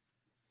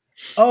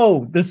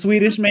the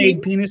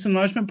Swedish-made penis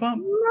enlargement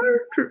pump?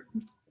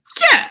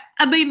 Yeah.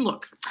 I mean,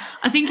 look,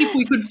 I think if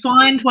we could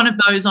find one of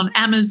those on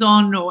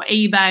Amazon or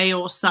eBay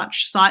or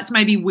such sites,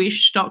 maybe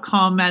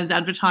wish.com as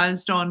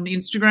advertised on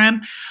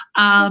Instagram,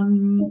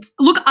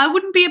 look, I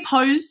wouldn't be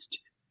opposed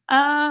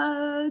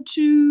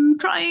to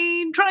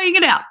trying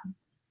it out.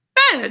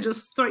 Yeah,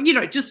 just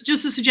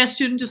a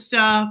suggestion. Just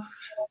thought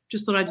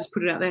I'd just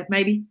put it out there.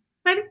 Maybe.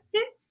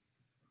 Yeah.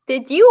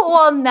 Did you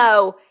all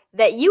know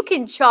that you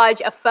can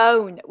charge a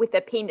phone with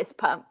a penis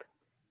pump.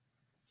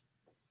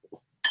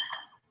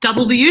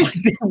 Double the use.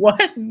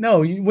 What?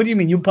 No. What do you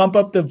mean? You pump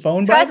up the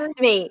phone Trust battery?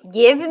 me,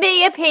 give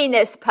me a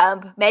penis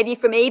pump, maybe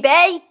from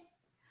eBay,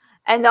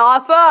 and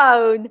our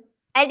phone,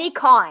 any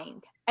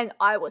kind, and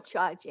I will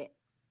charge it.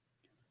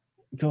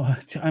 So,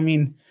 I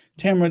mean,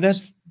 Tamara,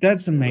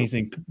 that's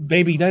amazing,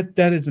 baby. That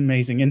is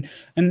amazing.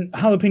 And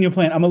jalapeno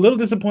plant, I'm a little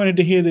disappointed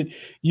to hear that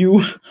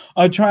you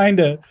are trying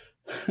to.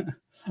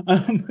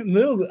 I'm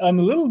a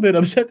little bit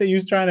upset that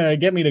you're trying to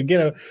get me to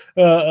get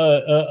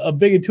a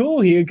bigger tool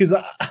here, because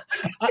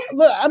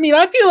I mean,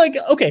 I feel like,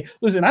 okay,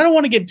 listen, I don't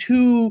want to get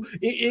too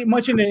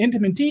much into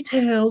intimate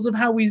details of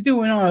how he's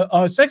doing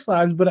our sex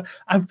lives, but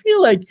I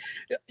feel like,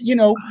 you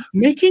know,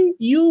 making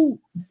you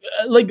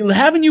like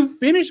having you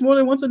finish more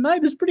than once a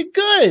night is pretty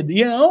good.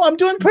 You know, I'm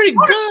doing pretty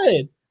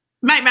good.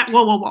 Mate,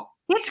 whoa.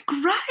 It's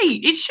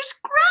great. It's just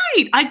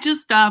great. I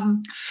just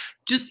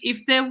if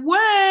there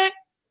were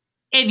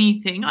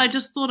anything, I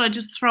just thought I'd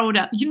just throw it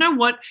out. You know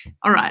what?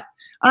 All right,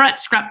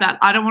 scrap that.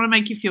 I don't want to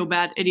make you feel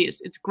bad. It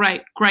is. It's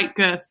great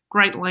girth,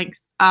 great length.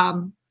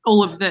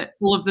 All of the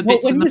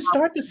bits. When you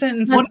start the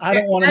sentence with "I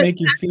don't want to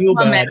make you feel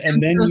bad,"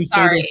 and then you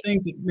say those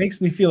things, it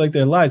makes me feel like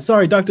they're lies.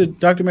 Sorry, Dr.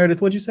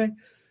 Meredith, what'd you say?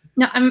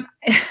 No, I'm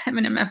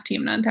an MF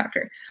team, not a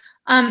doctor.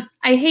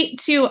 I hate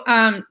to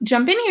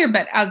jump in here,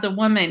 but as a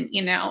woman,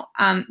 you know,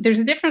 there's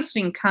a difference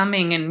between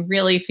coming and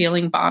really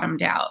feeling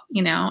bottomed out,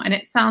 you know, and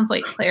it sounds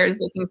like Claire's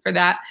looking for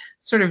that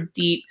sort of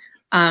deep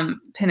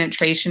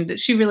penetration, that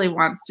she really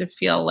wants to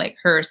feel like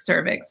her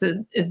cervix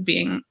is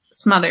being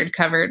smothered,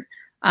 covered,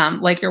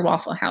 like your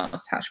Waffle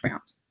House hash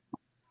browns.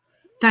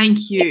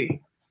 Thank you.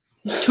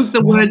 Took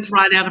the words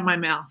right out of my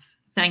mouth.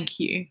 Thank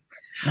you.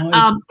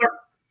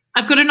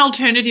 I've got an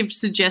alternative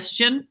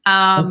suggestion.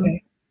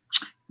 Okay.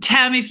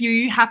 Tam, if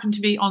you happen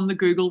to be on the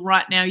Google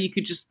right now, you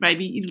could just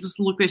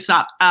look this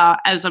up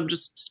as I'm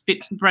just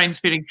brain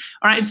spitting.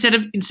 All right, instead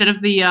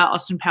of the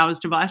Austin Powers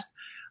device,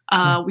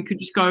 we could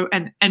just go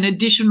an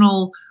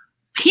additional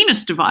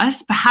penis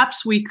device.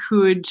 Perhaps we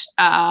could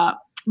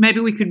maybe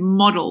we could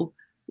model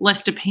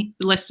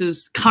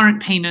Lester's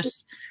current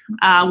penis.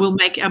 We'll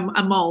make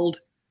a mold,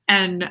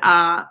 and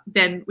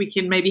then we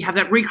can maybe have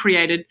that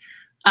recreated.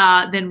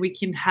 Then we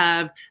can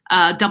have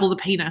double the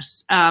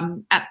penis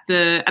at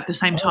the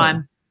same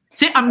time.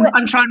 See,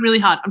 I'm trying really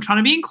hard. I'm trying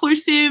to be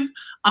inclusive.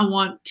 I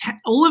want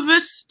all of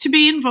us to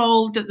be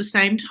involved at the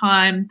same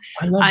time.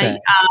 I love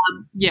that.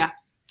 Yeah.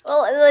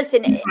 Well,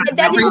 listen, that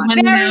Everyone is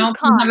very now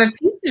can have a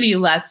piece of you,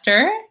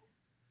 Lester.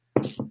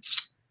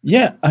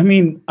 Yeah, I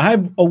mean,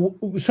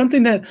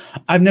 something that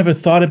I've never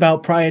thought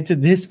about prior to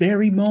this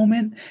very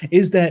moment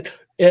is that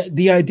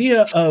the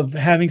idea of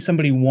having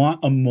somebody want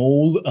a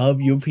mold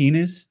of your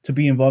penis to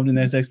be involved in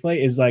their sex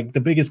play is like the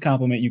biggest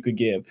compliment you could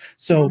give.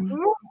 So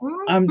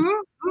I'm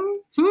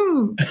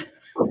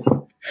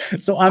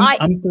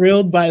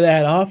thrilled by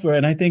that offer,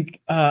 and I think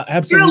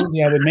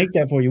absolutely I would make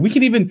that for you. We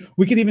could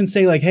even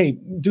say like, hey,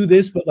 do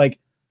this, but like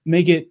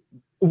make it.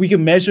 We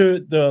can measure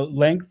the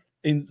length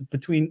in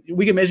between.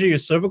 We can measure your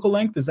cervical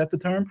length. Is that the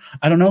term?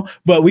 I don't know,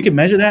 but we can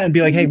measure that and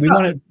be like, hey, we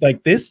want it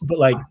like this, but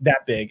like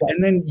that big,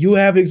 and then you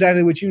have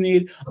exactly what you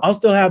need. I'll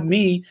still have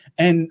me,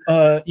 and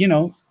you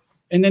know,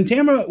 and then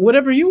Tamara,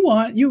 whatever you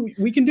want,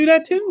 we can do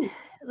that too.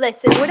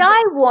 Listen, what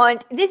I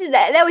want,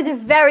 that was a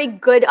very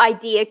good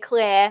idea,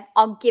 Claire.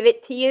 I'll give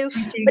it to you.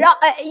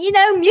 But, you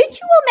know,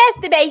 mutual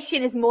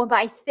masturbation is more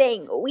my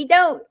thing. We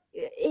don't,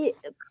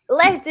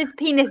 Lester's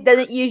penis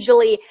doesn't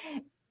usually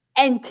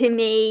enter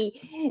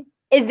me.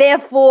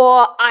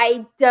 Therefore,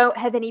 I don't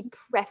have any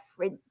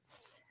preference.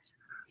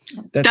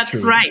 That's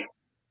true. right.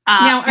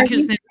 Now, are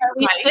we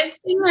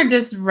fisting or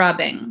just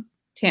rubbing,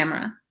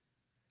 Tamara?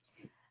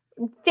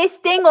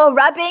 Fisting or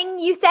rubbing,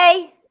 you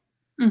say?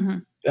 Mm-hmm.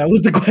 That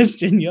was the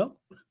question, yo.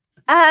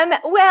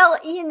 Well,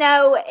 you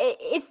know,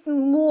 it's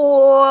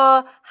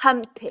more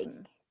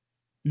humping.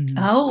 Mm-hmm.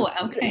 Oh,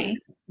 okay.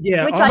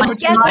 Yeah, which I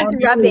guess is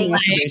rubbing.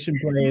 Masturbation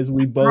play is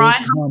we both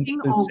hump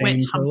the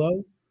same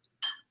pillow.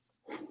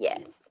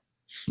 Yes.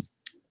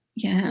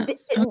 Yeah.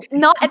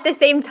 Not at the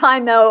same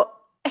time, though.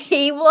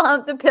 He will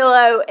hump the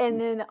pillow,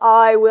 and then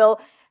I will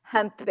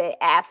hump it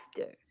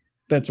after.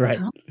 That's right.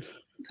 Oh,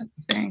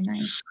 that's very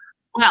nice.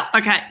 Well,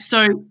 okay.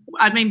 So,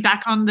 I mean,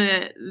 back on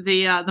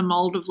the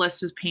mold of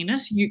Lester's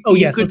penis.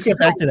 Yes, let's get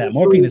back to that.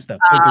 More penis stuff.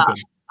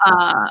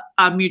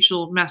 Good.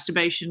 Mutual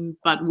masturbation,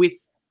 but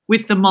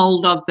with the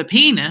mold of the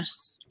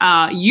penis,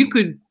 you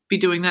could be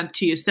doing that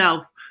to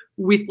yourself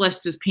with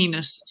Lester's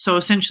penis. So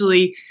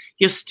essentially,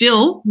 you're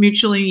still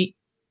mutually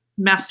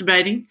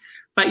masturbating,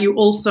 but you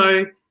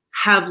also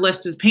have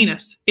Lester's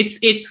penis.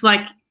 It's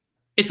like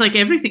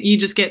everything. You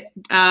just get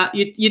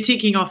you're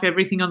ticking off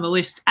everything on the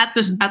list at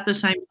the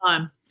same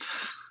time.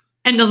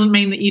 And doesn't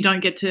mean that you don't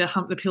get to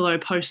hump the pillow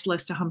post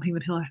Lester humping the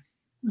pillow.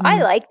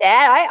 I like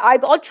that.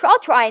 I'll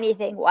try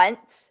anything once.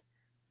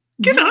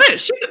 Good on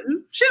it.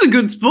 She's a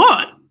good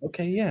sport.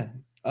 Okay, yeah.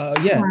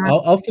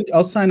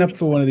 I'll sign up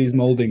for one of these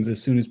moldings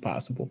as soon as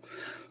possible.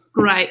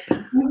 Great.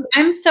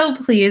 I'm so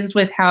pleased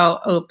with how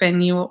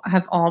open you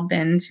have all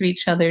been to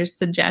each other's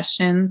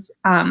suggestions.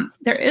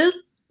 There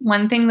is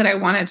one thing that I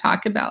want to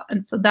talk about,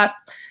 and so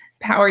that's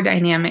power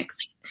dynamics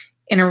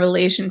in a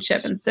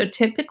relationship. And so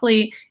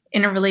typically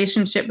in a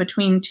relationship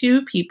between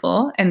two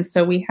people, and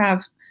so we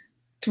have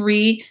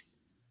 3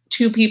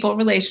 two-people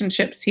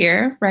relationships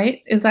here,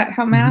 right? Is that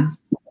how math?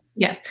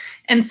 Yes.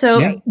 And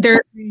so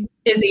there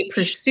is a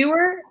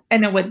pursuer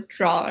and a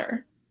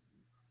withdrawer.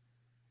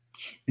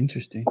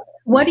 Interesting.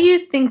 What do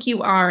you think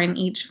you are in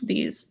each of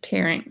these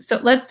pairings? So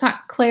let's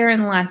talk Claire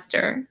and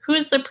Lester. Who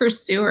is the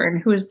pursuer and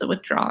who is the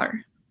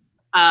withdrawer?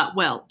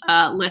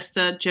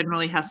 Lester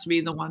generally has to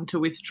be the one to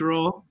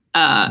withdraw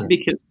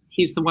because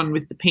he's the one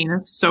with the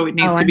penis. So it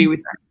needs to be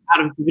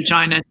out of the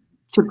vagina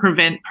to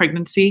prevent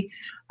pregnancy.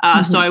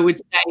 So I would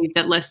say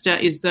that Lester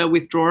is the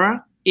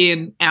withdrawer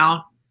in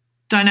our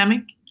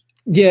dynamic.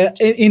 Yeah,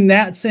 in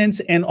that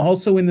sense, and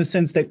also in the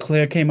sense that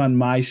Claire came on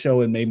my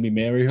show and made me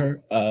marry her.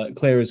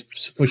 Claire is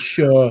for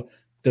sure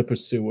the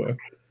pursuer.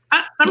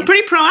 I'm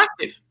pretty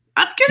proactive.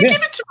 I'm gonna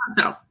give it to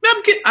myself.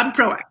 I'm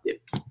proactive.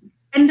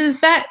 And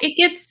does that it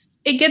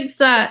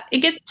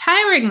gets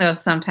tiring though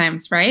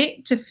sometimes,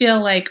 right? To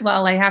feel like,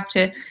 well, I have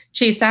to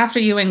chase after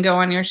you and go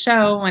on your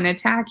show and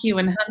attack you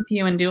and hump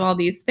you and do all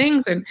these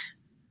things. And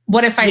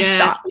what if I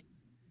stop?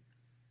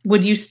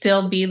 Would you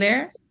still be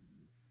there?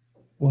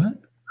 What?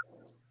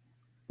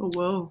 Oh,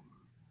 whoa.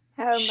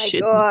 Oh my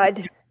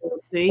God.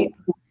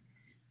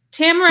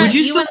 Tamara,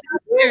 you and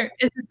Lester,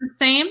 is it the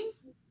same?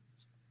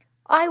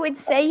 I would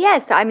say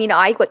yes. I mean,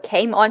 I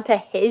came onto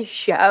his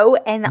show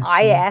and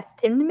I asked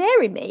him to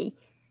marry me.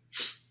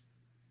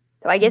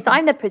 So I guess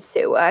I'm the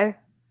pursuer.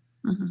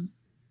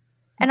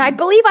 And I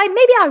believe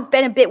I've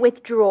been a bit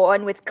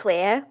withdrawn with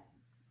Claire.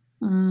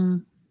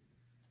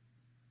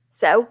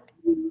 So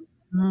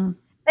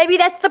maybe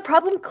that's the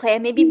problem,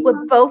 Claire. Maybe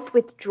we're both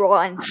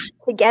withdrawn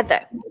together.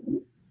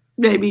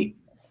 Maybe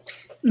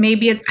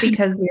it's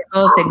because you're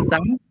both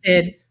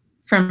exhausted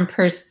from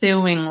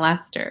pursuing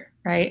Lester,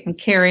 right? And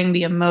carrying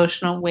the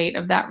emotional weight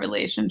of that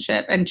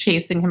relationship and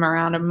chasing him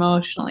around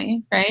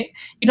emotionally, right?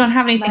 You don't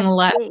have anything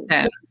left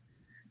then.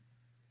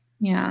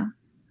 Yeah.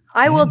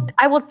 I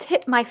will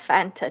tip my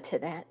Fanta to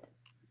that.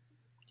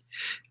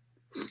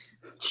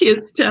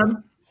 Cheers,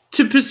 Jem,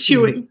 to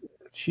pursuing.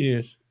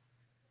 Cheers.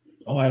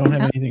 Oh, I don't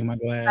have anything in my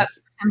glass. That's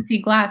empty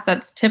glass.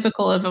 That's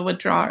typical of a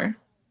withdrawer.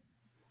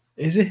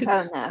 Is it?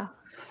 Oh no.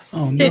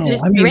 Oh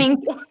no.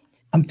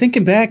 I'm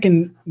thinking back,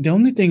 and the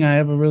only thing I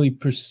ever really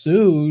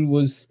pursued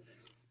was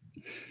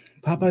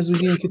Popeye's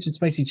Louisiana Kitchen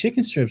spicy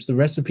chicken strips, the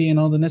recipe and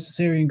all the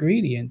necessary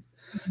ingredients.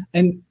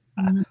 And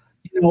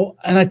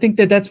and I think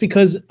that's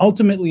because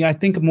ultimately I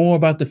think more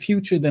about the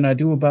future than I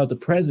do about the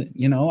present.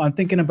 I'm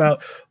thinking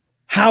about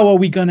how are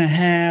we going to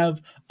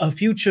have a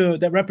future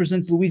that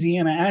represents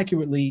Louisiana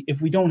accurately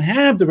if we don't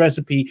have the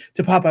recipe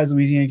to Popeye's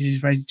Louisiana Kitchen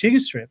spicy chicken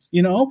strips,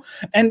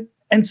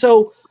 And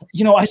so,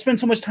 I spend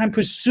so much time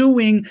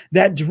pursuing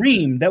that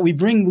dream that we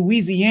bring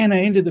Louisiana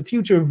into the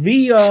future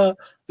via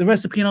the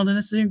recipe and all the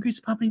necessary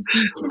ingredients. I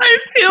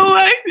feel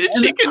like the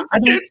chicken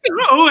strips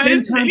are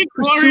always more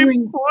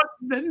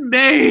important than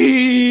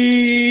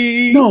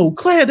me. No,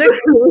 Claire,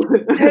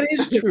 that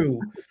is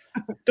true.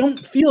 Don't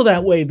feel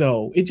that way,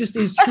 though. It just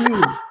is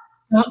true.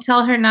 Don't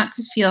tell her not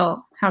to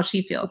feel how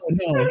she feels. Oh,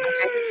 no.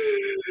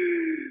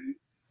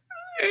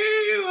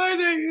 Why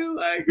don't you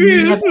like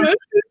me as much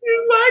as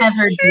you like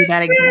Never do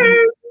that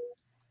again.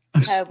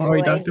 I'm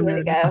sorry, Dr.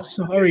 Meredith. I'm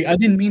sorry. I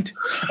didn't mean to.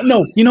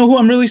 No, you know who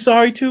I'm really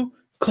sorry to?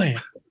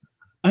 Claire.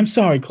 I'm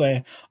sorry,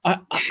 Claire.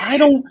 I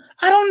don't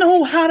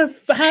know how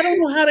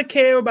to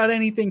care about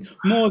anything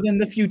more than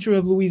the future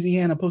of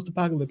Louisiana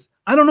post-apocalypse.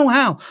 I don't know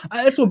how.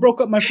 That's what broke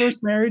up my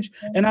first marriage,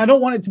 and I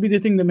don't want it to be the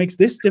thing that makes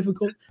this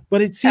difficult,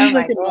 but it seems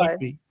like it might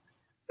be.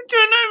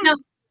 Don't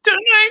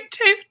I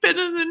taste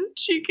better than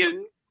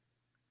chicken?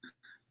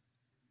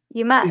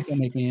 You must. Please don't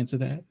make me answer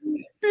that.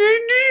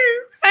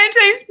 I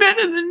taste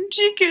better than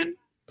chicken.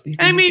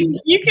 I mean,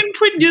 you can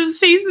put your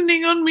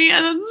seasoning on me,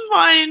 and that's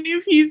fine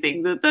if you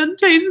think that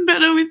tastes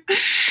better with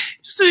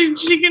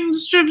chicken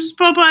strips,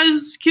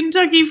 Popeyes,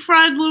 Kentucky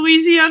Fried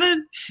Louisiana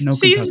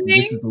seasoning.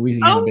 Kentucky. This is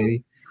Louisiana,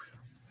 baby.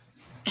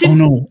 Oh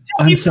no,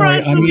 I'm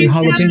sorry. I mean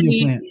jalapeno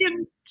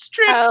plant.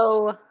 Strips.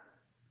 Oh.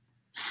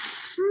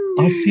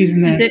 I'll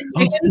season that.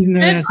 I'll season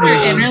that ass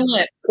any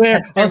day.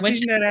 Claire, I'll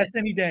season that ass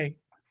any day.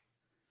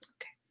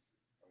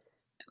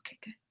 Okay,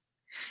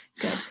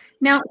 good.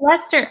 Now,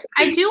 Lester,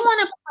 I do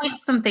want to point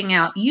something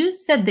out. You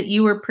said that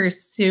you were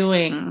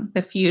pursuing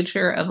the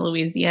future of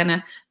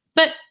Louisiana,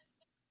 but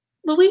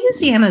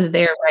Louisiana's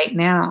there right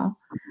now.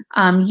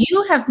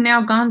 You have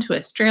now gone to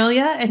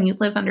Australia and you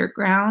live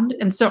underground.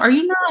 And so are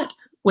you not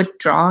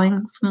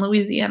withdrawing from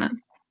Louisiana?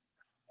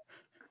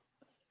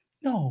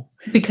 No.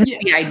 Because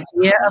the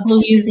idea of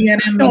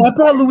Louisiana. No, I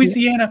brought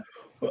Louisiana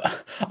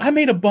I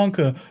made a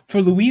bunker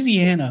for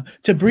Louisiana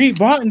to be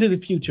brought into the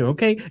future,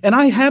 okay? And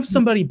I have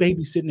somebody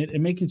babysitting it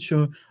and making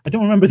sure, I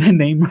don't remember their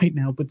name right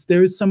now, but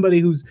there is somebody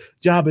whose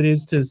job it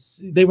is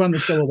they run the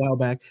show a while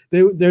back.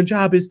 Their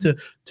job is to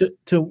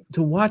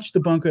watch the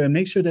bunker and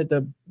make sure that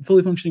the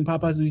fully functioning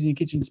Popeye's Louisiana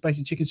Kitchen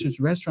Spicy Chicken Strips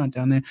restaurant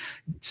down there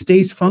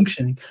stays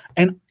functioning.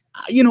 And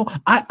you know,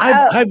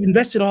 I've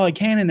invested all I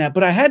can in that,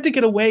 but I had to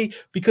get away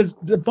because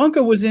the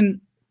bunker was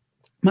in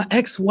my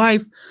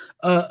ex-wife's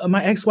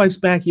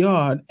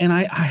backyard, and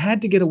I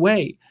had to get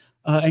away.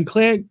 And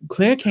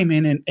Claire came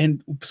in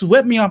and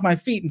swept me off my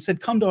feet and said,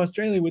 "Come to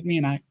Australia with me,"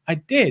 and I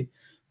did,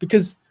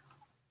 because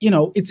you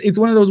know it's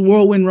one of those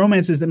whirlwind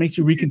romances that makes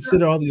you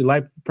reconsider all your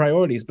life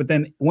priorities. But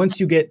then once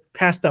you get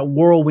past that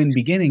whirlwind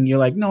beginning, you're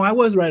like, no, I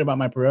was right about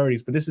my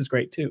priorities, but this is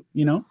great too,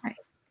 you know. Right.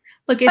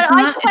 Look, it's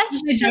not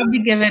my job to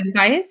give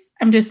advice.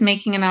 I'm just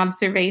making an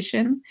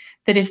observation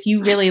that if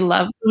you really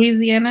love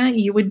Louisiana,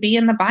 you would be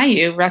in the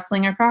bayou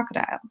wrestling a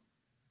crocodile.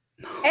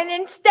 And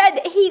instead,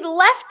 he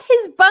left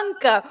his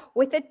bunker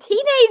with a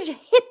teenage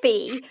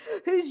hippie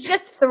who's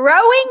just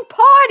throwing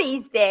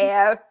parties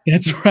there.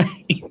 That's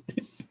right.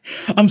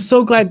 I'm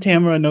so glad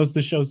Tamara knows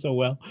the show so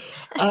well.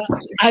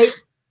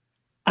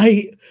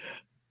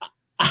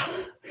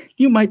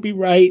 You might be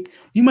right.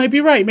 You might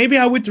be right. Maybe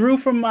I withdrew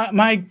from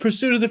my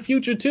pursuit of the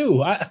future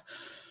too.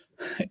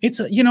 It's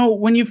you know,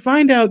 when you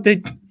find out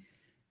that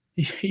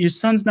your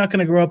son's not going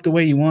to grow up the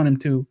way you want him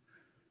to,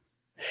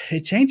 it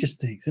changes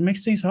things. It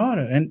makes things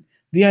harder. And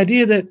the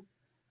idea that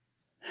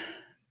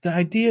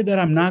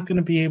I'm not going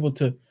to be able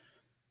to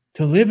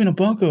live in a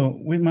bunker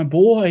with my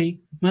boy,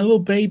 my little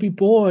baby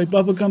boy,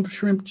 Bubblegum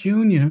Shrimp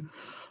Jr.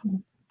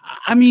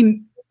 I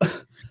mean,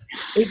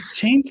 it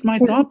changed my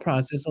thought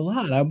process a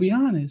lot. I'll be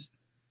honest.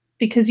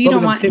 Because you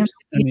don't want him to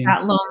be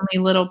that lonely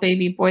little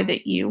baby boy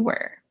that you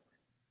were.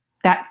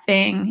 That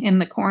thing in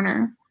the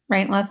corner,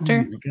 right,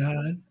 Lester? Oh, my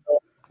God.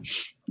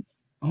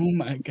 Oh,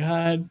 my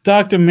God.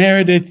 Dr.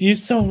 Meredith, you're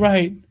so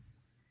right.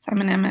 I'm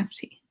an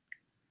MFT.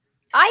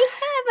 I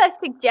have a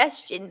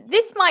suggestion.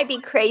 This might be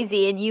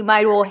crazy, and you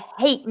might all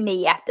hate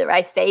me after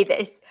I say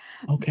this.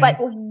 Okay. But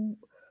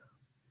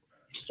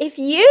if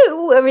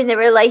you were in a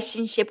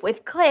relationship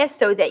with Claire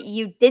so that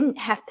you didn't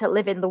have to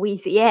live in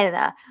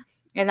Louisiana,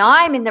 and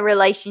I'm in the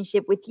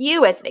relationship with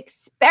you as an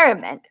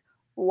experiment,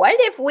 what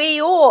if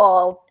we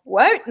all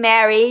weren't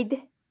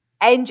married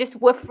and just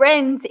were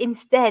friends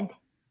instead?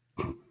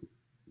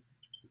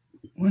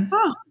 What?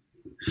 Huh.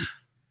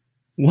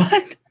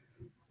 What?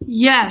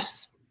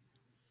 Yes.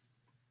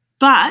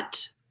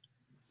 But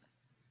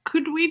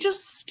could we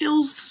just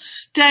still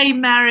stay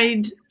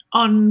married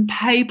on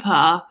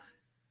paper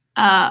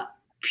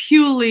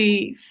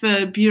purely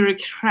for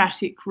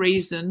bureaucratic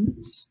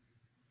reasons?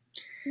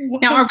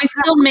 Now, are we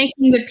still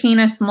making the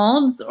penis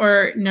molds,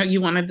 or no, you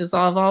want to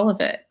dissolve all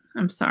of it?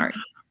 I'm sorry.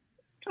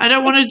 I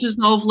don't want to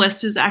dissolve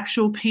Lester's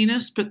actual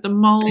penis, but the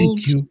mold,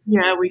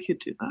 yeah, we could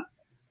do that.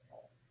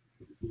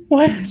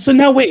 What? So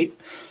now wait.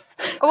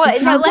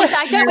 Well, no, Lester,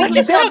 I don't want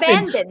to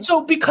abandon. So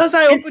because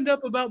I opened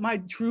up about my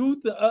truth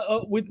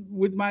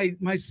with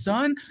my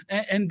son,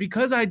 and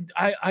because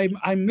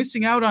I'm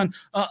missing out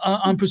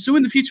on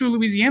pursuing the future of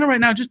Louisiana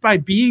right now just by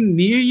being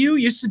near you,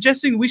 you're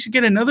suggesting we should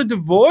get another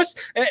divorce?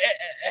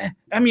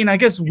 I mean, I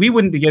guess we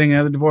wouldn't be getting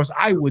another divorce.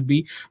 I would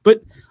be,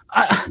 but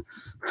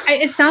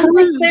it sounds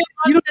like Claire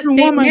wants to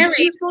stay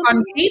married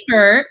on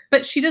paper,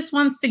 but she just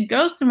wants to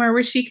go somewhere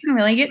where she can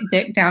really get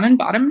dick down and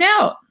bottomed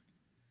out.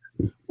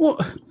 Well,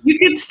 you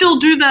can still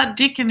do that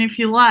dickin' if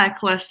you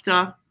like,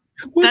 Lester.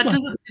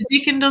 The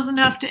dickin' doesn't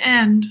have to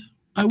end.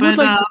 I would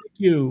like to dick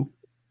you.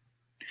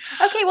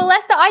 Okay, well,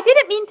 Lester, I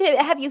didn't mean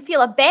to have you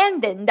feel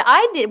abandoned.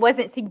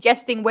 Wasn't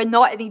suggesting we're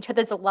not in each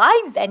other's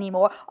lives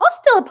anymore. I'll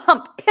still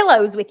pump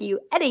pillows with you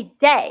any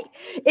day.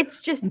 It's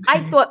just, okay.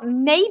 I thought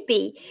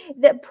maybe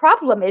the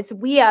problem is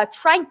we are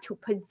trying to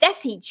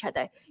possess each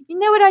other. You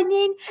know what I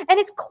mean? And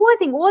it's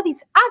causing all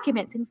these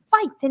arguments and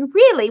fights. And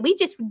really, we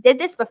just did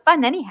this for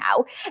fun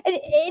anyhow. And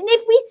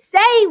if we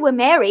say we're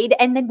married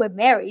and then we're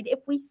married, if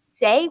we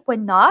say we're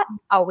not,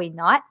 are we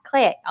not?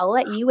 Claire, I'll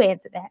let you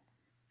answer that.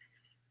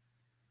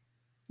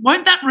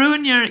 Won't that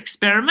ruin your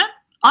experiment?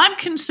 I'm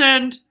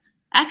concerned,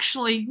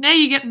 actually, now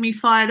you're getting me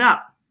fired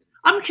up.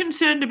 I'm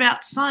concerned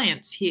about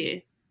science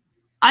here.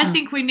 I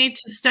think we need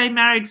to stay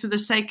married for the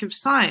sake of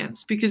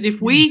science, because if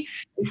we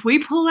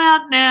pull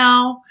out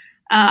now,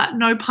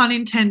 no pun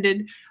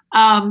intended,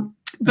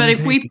 but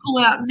if we pull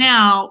out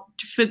now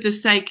for the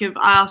sake of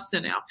us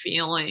and our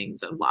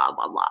feelings and blah,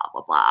 blah, blah,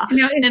 blah, blah.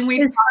 Now,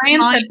 is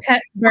science a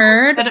pet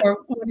bird, or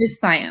what is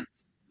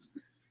science?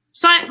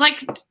 Science,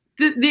 like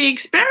the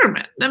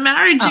experiment, the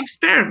marriage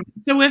experiment.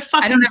 So we're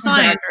fucking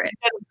science,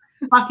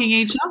 fucking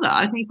each other.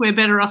 I think we're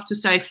better off to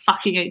stay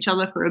fucking each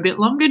other for a bit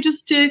longer,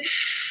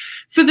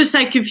 for the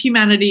sake of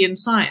humanity and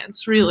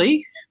science,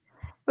 really.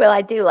 Well,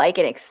 I do like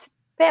an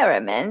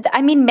experiment.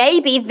 I mean,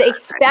 maybe the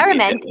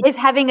experiment is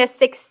having a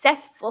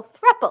successful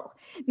throuple.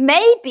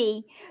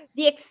 Maybe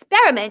the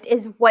experiment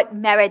is what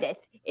Meredith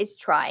is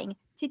trying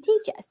to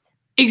teach us.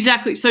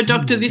 Exactly. So,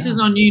 Doctor, this is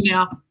on you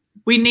now.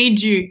 We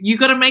need you. You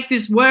got to make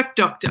this work,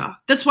 doctor.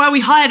 That's why we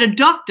hired a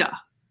doctor.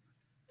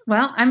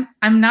 Well,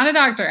 I'm not a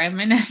doctor. I'm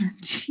an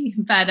MFT,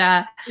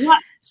 but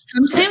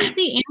sometimes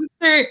the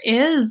answer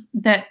is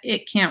that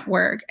it can't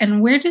work,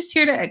 and we're just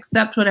here to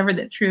accept whatever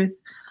the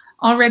truth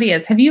already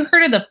is. Have you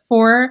heard of the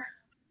 4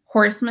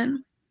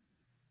 horsemen?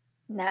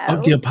 No.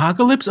 Of the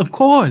apocalypse, of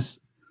course.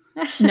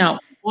 No,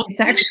 it's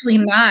actually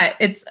not.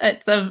 It's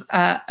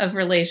of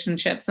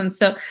relationships, and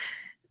so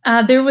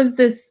there was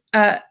this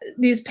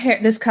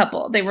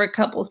couple. They were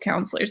couples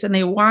counselors, and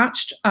they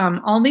watched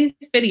all these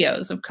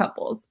videos of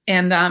couples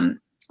and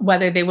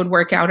whether they would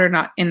work out or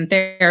not in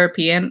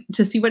therapy, and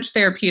to see which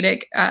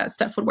therapeutic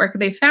stuff would work.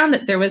 They found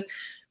that there was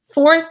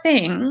 4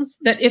 things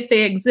that if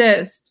they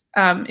exist,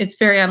 it's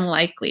very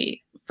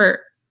unlikely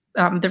for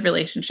the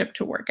relationship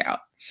to work out.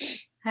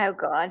 Oh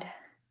God.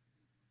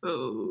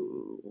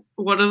 Oh,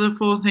 what are the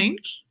 4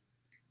 things?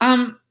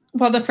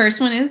 Well, the first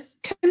one is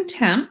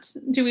contempt.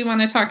 Do we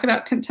want to talk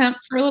about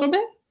contempt for a little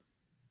bit?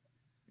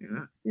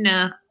 Yeah.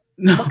 Nah.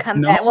 No, We'll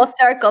come back. We'll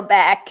circle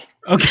back.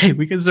 Okay,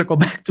 we can circle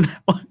back to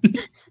that one.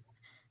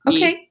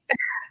 Okay.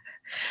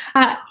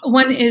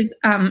 One is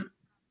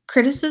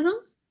criticism.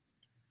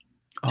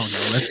 Oh no,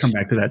 let's come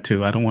back to that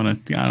too. I don't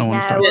want to. No,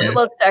 start there.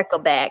 we'll circle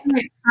back.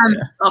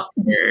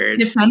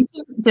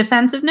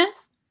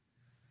 Defensiveness.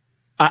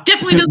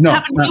 Definitely doesn't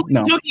happen. What are you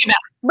talking about?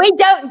 We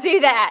don't do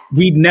that.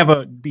 We'd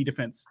never be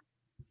defense.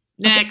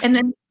 Next. Okay, and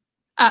then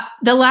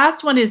the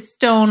last one is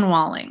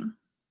stonewalling.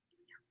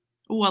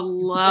 Oh, I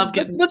love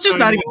getting Let's just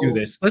not even do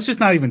this. Let's just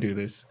not even do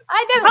this.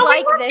 I don't Oh, we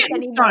like love this getting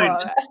anymore.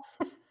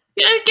 stoned.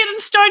 Yeah, getting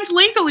stone's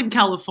legal in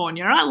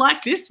California. I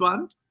like this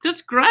one.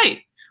 That's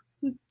great.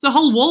 It's a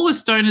whole wall of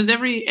stoners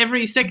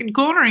every second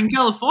corner in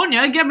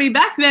California. Get me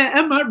back there.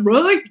 Am I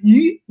right?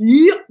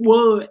 Yeah,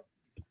 what?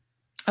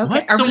 Okay.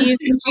 What? Are So we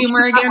using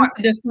humor again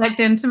to deflect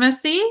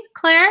intimacy,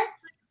 Claire?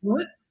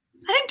 What?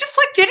 I didn't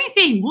deflect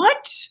anything.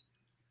 What?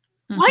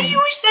 Why do you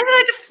always say that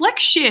I deflect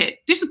shit?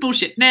 This is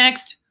bullshit.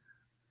 Next.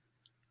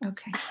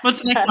 Okay.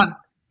 What's the next one?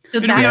 So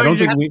Did that- Yeah, I don't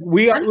already think do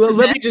we well,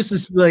 let me just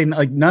explain.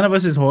 Like, none of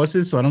us is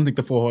horses, so I don't think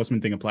the 4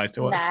 horsemen thing applies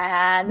to us.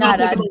 Nah, not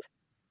us.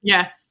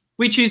 Yeah.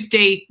 We choose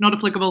D, not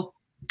applicable.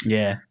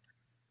 Yeah,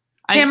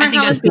 Tamara, I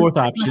think how that's is the this 4th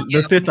option,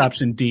 the 5th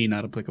option, D,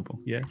 not applicable.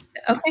 Yeah.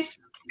 Okay.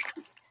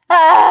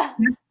 Ah,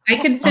 I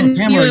could send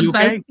Tamara, are you you a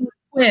okay? BuzzFeed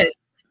quiz.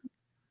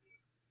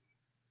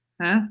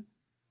 Huh?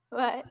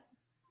 what?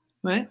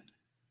 What?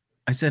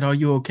 I said, are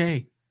you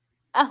okay?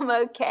 I'm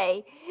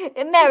okay.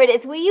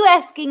 Meredith, were you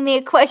asking me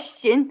a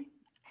question?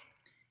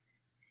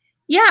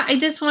 Yeah, I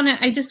just want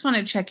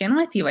to check in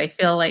with you. I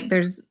feel like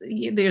there's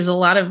a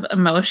lot of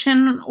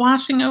emotion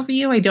washing over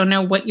you. I don't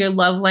know what your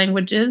love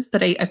language is,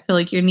 but I feel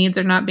like your needs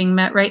are not being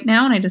met right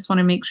now, and I just want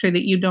to make sure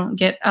that you don't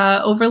get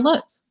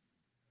overlooked.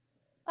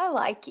 I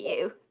like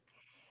you.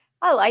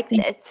 I like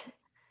Thank this.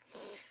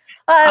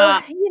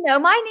 You know,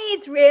 my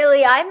needs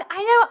really,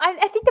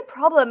 I think the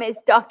problem is,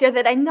 doctor,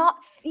 that I'm not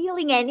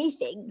feeling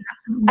anything.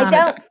 I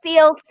don't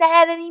feel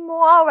sad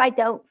anymore. I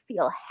don't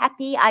feel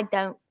happy. I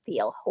don't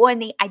feel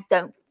horny. I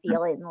don't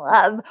feel in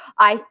love.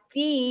 I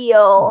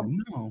feel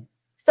no.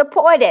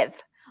 supportive.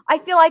 I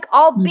feel like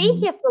I'll be Mhm.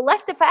 here for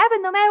Lester forever,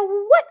 no matter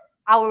what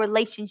our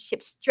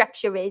relationship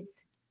structure is.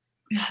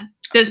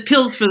 There's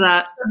pills for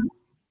that.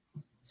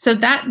 So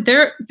that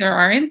there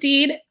are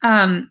indeed,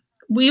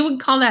 we would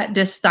call that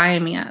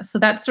dysthymia. So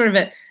that's sort of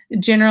a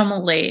general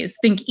malaise.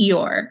 Think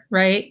Eeyore,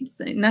 right?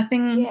 So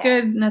nothing Yeah.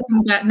 good,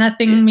 nothing bad,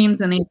 nothing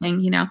means anything,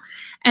 you know.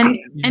 And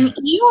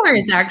Eeyore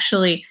is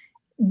actually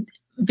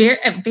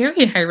at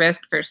very high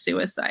risk for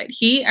suicide.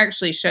 He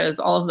actually shows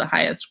all of the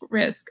highest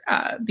risk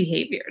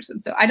behaviors.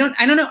 And so I don't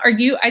know.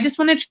 I just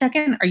want to check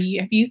in.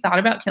 Have you thought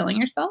about killing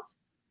yourself?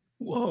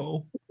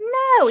 Whoa.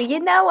 No, you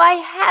know, I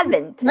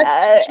haven't.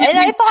 Let's And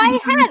check if I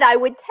in. had, I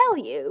would tell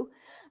you.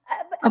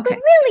 But Okay.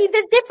 really,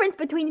 the difference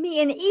between me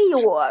and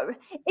Eeyore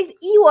is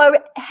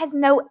Eeyore has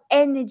no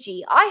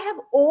energy. I have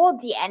all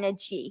the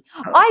energy.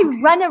 I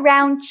run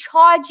around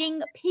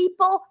charging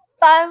people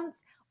phones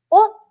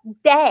all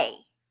day.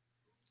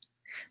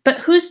 But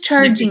who's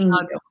charging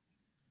you?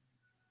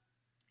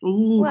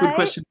 Ooh, good What?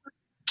 question.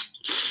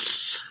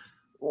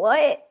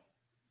 What?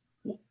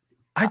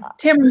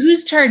 Tamara,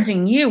 who's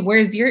charging you?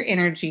 Where's your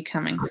energy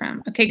coming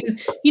from? Okay,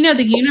 because you know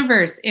the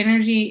universe,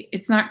 energy,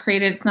 it's not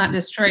created, it's not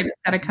destroyed. It's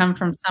got to come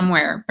from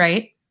somewhere,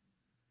 right?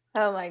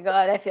 Oh my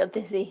God, I feel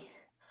dizzy.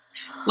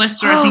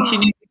 Lester, I think she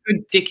needs a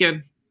good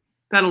dicking.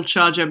 That'll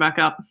charge her back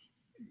up.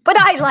 But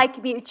I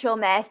like mutual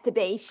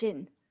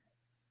masturbation.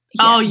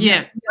 Oh,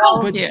 yeah. We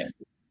all But- do.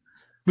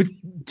 But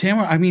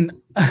Tamara, I mean,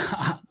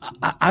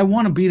 I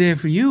want to be there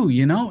for you.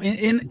 You know,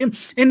 in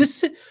the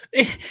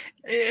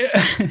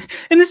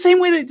same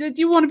way that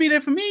you want to be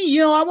there for me. You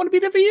know, I want to be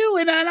there for you,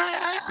 and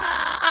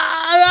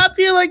I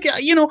feel like,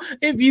 you know,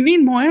 if you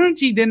need more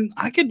energy, then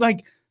I could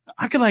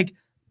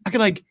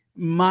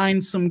mine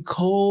some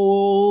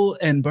coal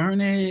and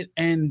burn it,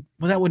 and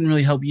well, that wouldn't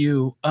really help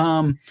you.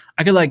 I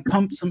could like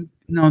pump some.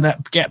 No,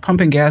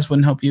 pumping gas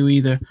wouldn't help you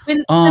either.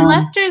 When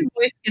Lester's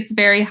voice gets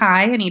very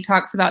high and he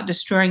talks about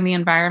destroying the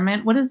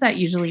environment, what does that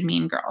usually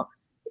mean,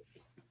 girls?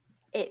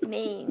 It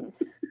means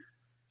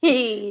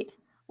he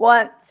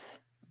wants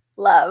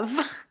love.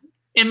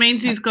 It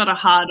means he's got a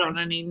hard on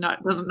and he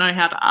doesn't know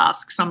how to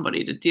ask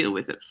somebody to deal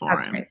with it for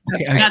That's him. right.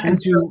 Okay, That's I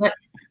told you.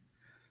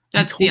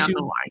 That's the told you-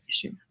 underlying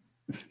issue.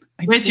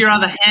 I Where's told your you-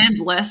 other hand,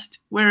 Lest?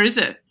 Where is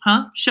it?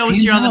 Huh? Show us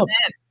Hands your other up.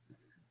 hand.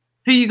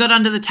 Who you got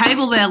under the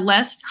table there,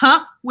 Lest?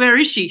 Huh? Where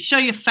is she? Show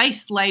your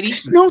face, lady.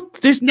 There's no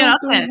Get up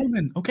third there.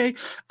 woman. Okay,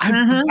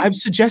 Uh-huh. I've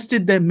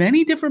suggested that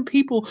many different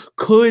people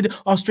could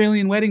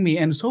Australian wedding me,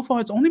 and so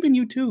far it's only been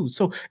you two.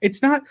 So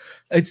it's not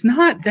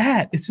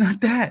that. It's not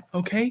that.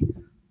 Okay,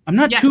 I'm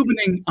not Yeah.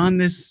 tubining on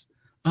this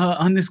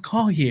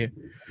call here.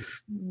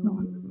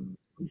 Mhm.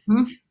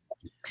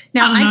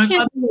 Now I don't I know,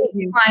 can't I believe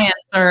you. clients,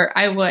 or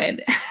I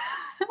would,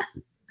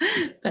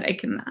 but I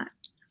cannot.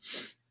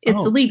 It's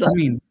Oh, illegal. I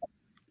mean,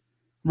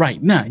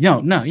 right? No,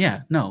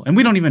 and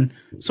we don't even.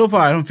 So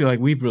far, I don't feel like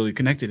we've really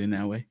connected in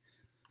that way.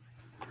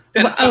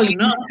 Better fucking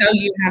not.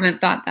 You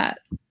haven't thought that.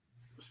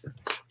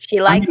 She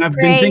I likes mean, I've been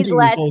praise, thinking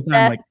this whole time,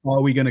 Lester. like,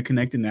 are we going to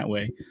connect in that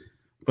way?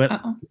 But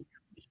Uh-oh.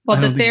 Well,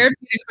 I the don't think-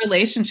 therapeutic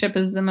relationship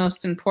is the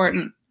most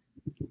important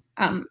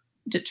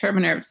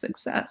determiner of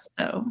success.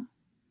 So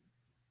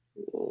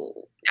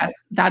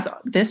that's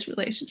this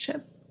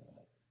relationship.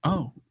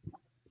 oh,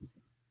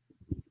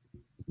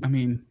 I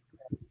mean,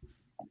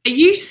 Are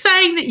you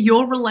saying that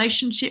your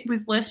relationship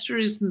with Lester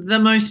is the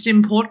most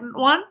important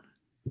one?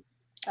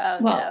 Oh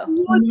Well,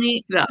 no.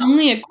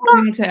 only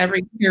according to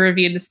every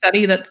peer-reviewed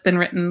study that's been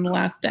written in the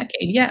last decade.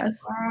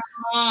 Yes.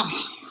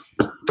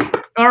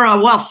 All right,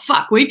 well,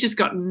 fuck, we've just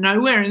got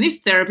nowhere in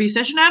this therapy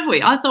session, have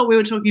we? I thought we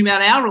were talking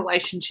about our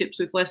relationships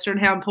with Lester and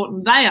how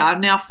important they are.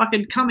 Now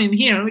fucking come in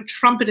here and we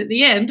trump it at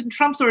the end, and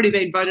Trump's already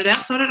been voted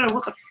out, so I don't know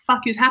what the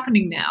fuck is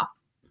happening now.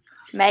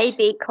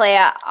 Maybe,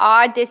 Claire,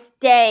 our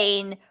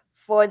disdain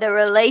for the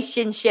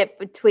relationship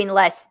between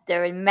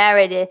Lester and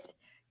Meredith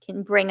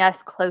can bring us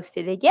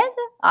closer together.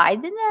 I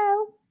don't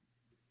know.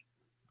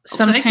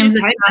 Sometimes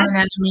take it's it. not an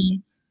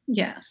enemy.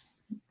 Yes.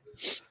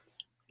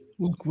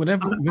 look,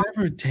 whatever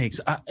it takes.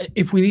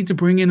 If we need to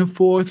bring in a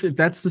fourth, if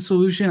that's the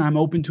solution, I'm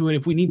open to it.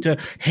 If we need to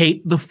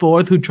hate the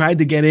fourth who tried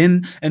to get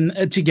in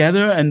and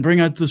together and bring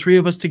out the three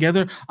of us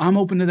together, I'm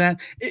open to that.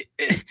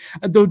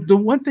 The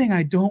one thing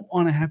I don't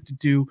want to have to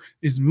do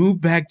is move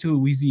back to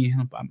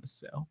Louisiana by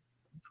myself.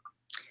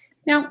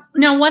 Now,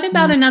 what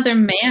about another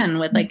man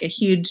with like a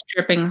huge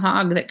dripping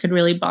hog that could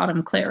really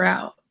bottom Claire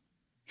out?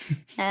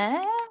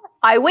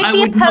 I would I be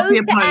would not be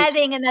opposed to opposed.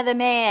 adding another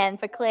man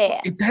for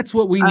Claire. If that's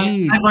what we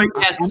need, I vote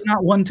yes. I'm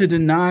not one to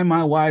deny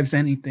my wives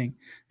anything.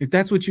 If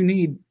that's what you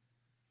need,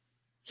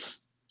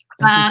 that's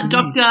what you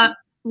need. Doctor,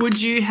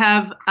 would you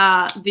have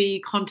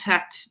the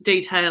contact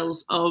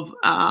details of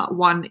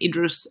one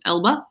Idris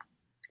Elba?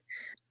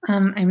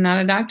 I'm not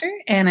a doctor,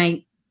 and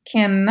I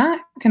cannot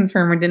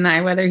confirm or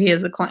deny whether he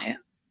is a client.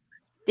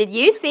 Did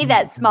you see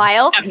that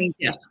smile? That means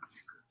yes.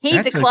 He's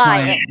That's a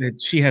client.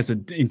 that she has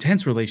an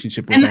intense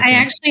relationship with. And I I think.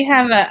 actually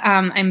have a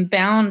I'm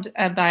bound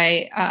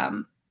by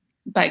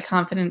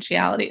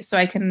confidentiality, so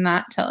I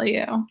cannot tell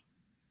you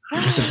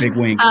That's a big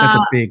wink. That's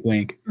a big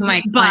wink. who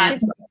my But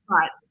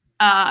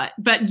clients.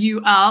 but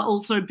you are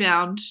also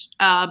bound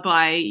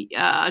by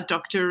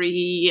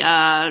doctory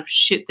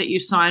shit that you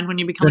sign when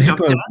you become The a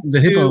hippo. doctor.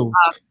 The hippo.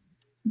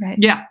 Right.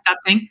 Yeah, that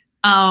thing.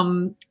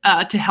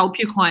 To help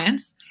your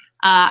clients.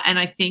 And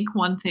I think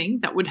one thing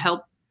that would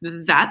help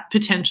that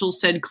potential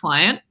said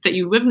client that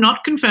you have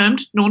not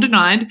confirmed nor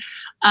denied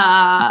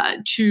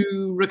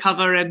to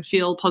recover and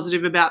feel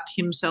positive about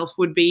himself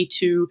would be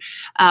to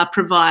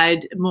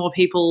provide more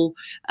people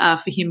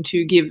for him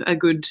to give a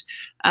good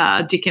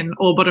dicking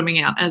or bottoming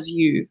out, as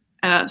you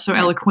so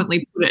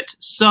eloquently put it.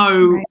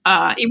 So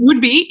it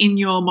would be in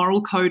your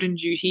moral code and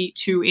duty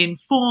to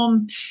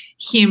inform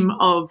him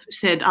of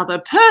said other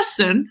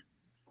person.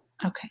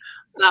 Okay.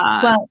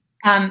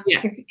 Yeah.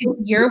 If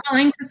you're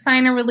willing to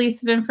sign a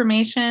release of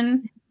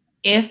information,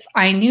 if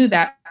I knew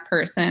that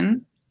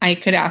person, I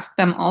could ask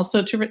them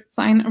also to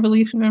sign a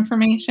release of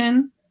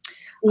information.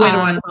 Where do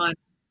I sign?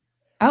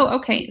 Oh,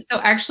 okay. So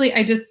actually,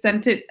 I just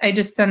sent it. I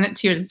just sent it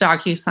to you as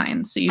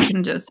DocuSign, so you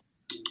can just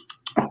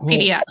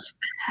PDF.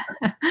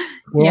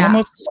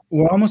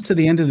 We're almost to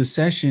the end of the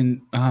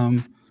session.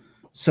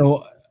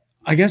 So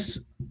I guess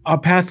our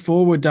path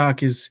forward,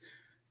 Doc, is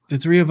the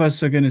three of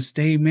us are going to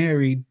stay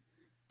married,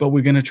 but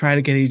we're going to try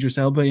to get Idris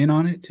Elba in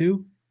on it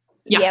too.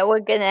 Yeah. We're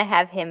going to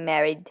have him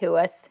married to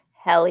us.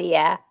 Hell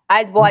yeah.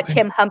 I'd watch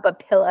him hump a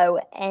pillow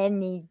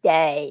any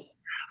day.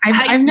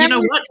 I've never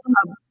you know what?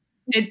 seen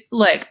it.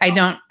 Look, I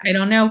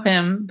don't know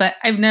him, but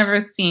I've never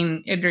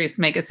seen Idris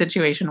make a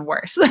situation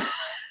worse.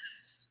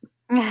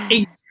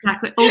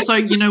 Exactly. Also,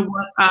 you know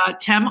what,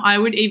 Tam, I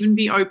would even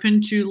be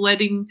open to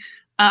letting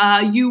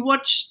you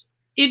watch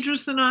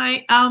Idris and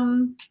I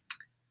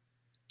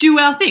do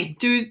our thing,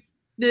 do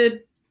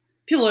the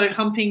pillow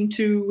humping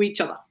to each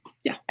other.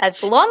 Yeah.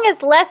 As long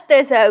as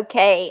Lester's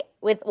okay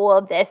with all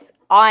of this,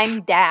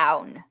 I'm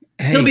down.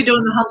 Hey, He'll be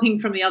doing the humping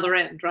from the other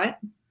end, right?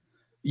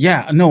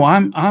 Yeah, no,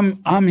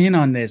 I'm in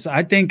on this.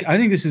 I think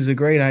this is a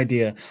great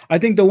idea. I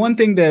think the one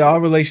thing that our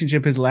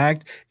relationship has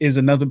lacked is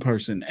another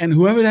person, and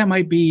whoever that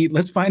might be,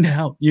 let's find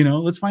out.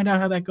 Let's find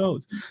out how that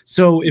goes.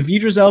 So if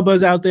Idris Elba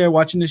is out there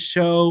watching this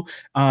show,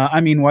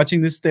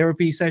 watching this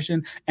therapy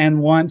session,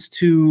 and wants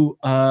to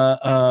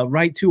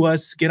write to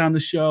us, get on the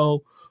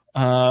show,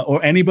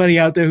 or anybody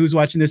out there who's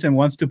watching this and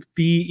wants to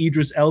be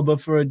Idris Elba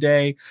for a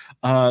day,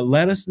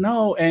 let us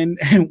know, and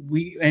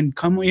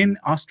come in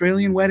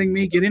Australian wedding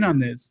me, get in on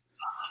this.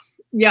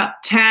 Yeah,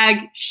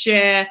 tag,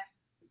 share,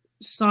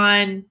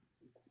 sign.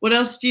 What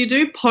else do you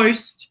do?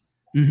 Post,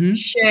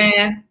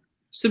 share,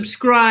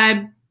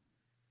 subscribe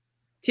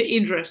to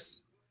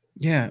Idris.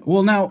 Yeah.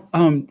 Well, now,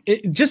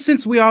 just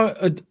since we are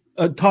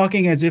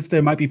talking as if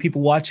there might be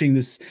people watching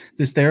this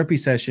therapy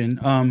session,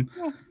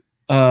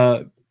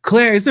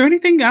 Claire, is there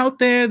anything out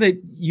there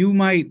that you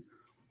might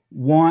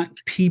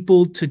want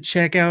people to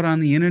check out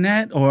on the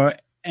internet, or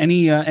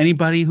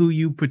anybody who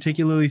you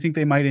particularly think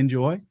they might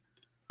enjoy?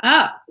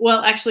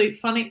 Well, actually,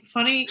 funny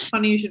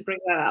you should bring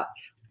that up.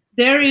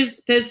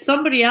 There's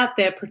somebody out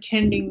there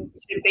pretending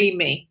to be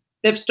me.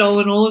 They've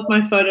stolen all of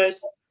my photos.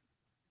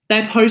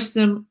 They post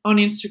them on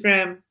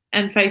Instagram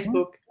and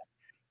Facebook.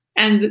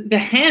 And the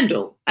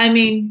handle,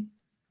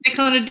 they're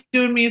kind of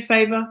doing me a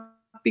favor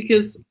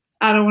because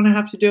I don't want to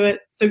have to do it.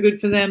 So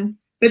good for them.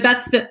 But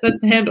that's the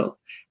handle.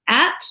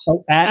 At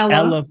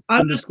Ella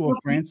 _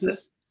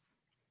 Francis.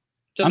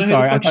 I'm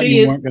sorry, I thought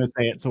you weren't going to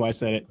say it, so I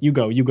said it. You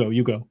go.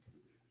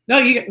 No,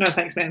 no,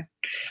 thanks, man.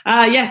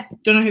 Yeah,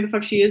 don't know who the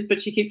fuck she is,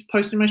 but she keeps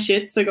posting my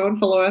shit, so go and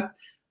follow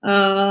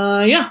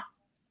her. Yeah.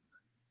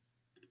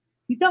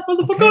 Peace out,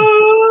 motherfuckers!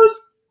 Okay.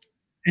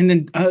 And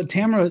then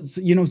Tamara,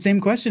 same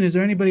question. Is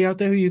there anybody out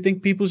there who you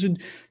think people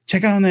should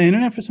check out on the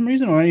internet for some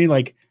reason, or any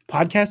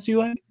podcasts you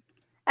like?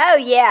 Oh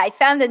yeah, I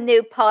found a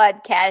new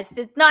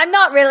podcast. I'm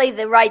not really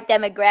the right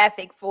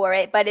demographic for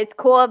it, but it's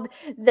called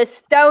the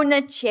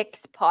Stoner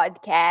Chicks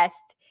Podcast.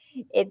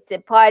 It's a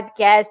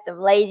podcast of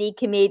lady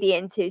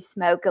comedians who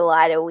smoke a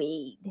lot of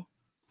weed.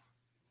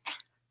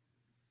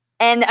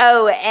 And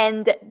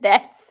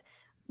that's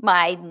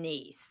my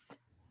niece.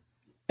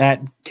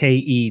 At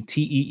Keteel,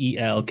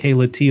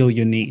 Kayla Teel,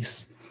 your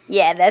niece.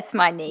 Yeah, that's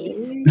my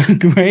niece.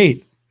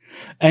 Great.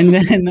 And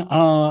then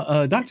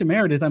Dr.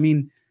 Meredith,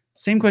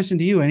 same question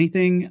to you.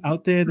 Anything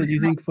out there that you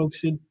think folks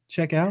should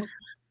check out?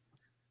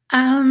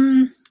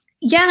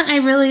 Yeah, I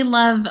really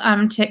love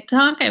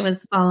TikTok. I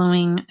was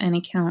following an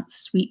account,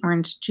 Sweet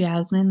Orange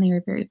Jasmine. They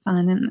were very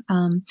fun.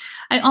 And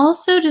I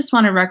also just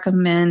want to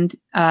recommend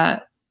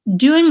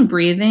doing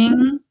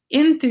breathing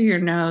in through your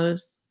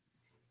nose,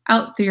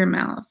 out through your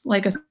mouth,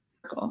 like a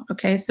circle.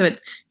 Okay, so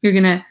you're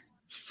going to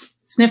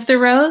sniff the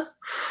rose,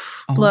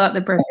 blow out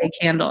the birthday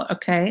candle.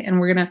 Okay, and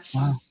we're going to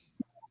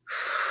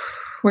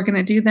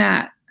do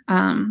that.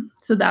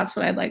 So that's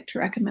what I'd like to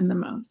recommend the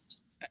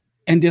most.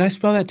 And did I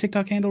spell that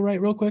TikTok handle right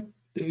real quick?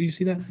 Do you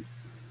see that?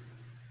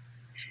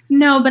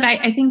 No, but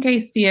I think I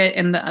see it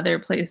in the other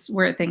place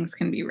where things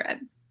can be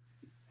read.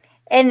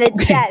 In the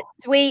chat,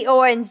 Sweet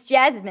Orange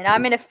Jasmine.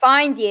 I'm going to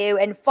find you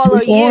and follow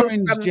Sweet you.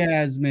 Orange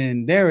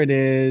Jasmine. There it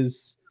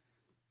is.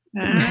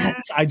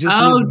 I just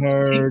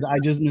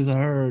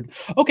misheard.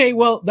 Okay,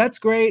 well, that's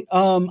great.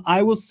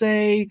 I will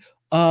say,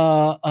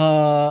 my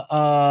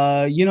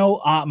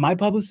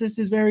publicist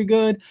is very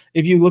good.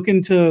 If you're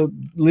looking to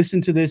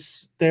listen to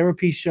this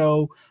therapy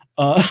show,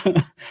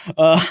 I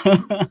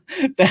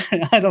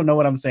don't know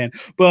what I'm saying,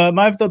 but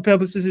my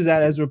publicist is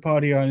at Ezra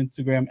Potter on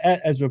Instagram, at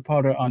Ezra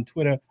Potter on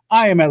Twitter.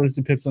 I am at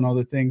Listen Pipps on all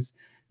the things.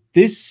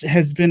 This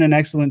has been an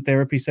excellent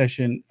therapy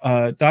session.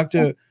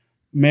 Dr.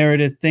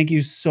 Meredith, thank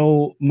you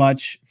so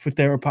much for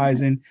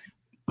therapizing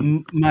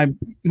my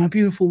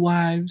beautiful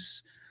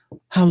wives,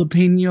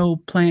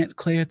 Jalapeno Plant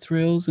Claire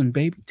Thrills and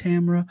baby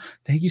Tamara.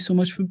 Thank you so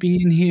much for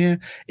being here.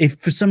 If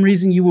for some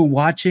reason you were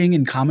watching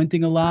and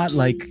commenting a lot,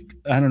 like,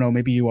 I don't know,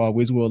 maybe you are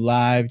Wizworld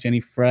Live, Jenny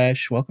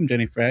Fresh, welcome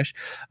Jenny Fresh,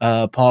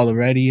 Paul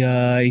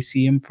Heredia,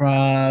 AC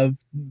Improv,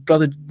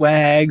 Brother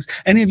Wags,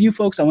 any of you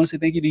folks, I want to say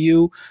thank you to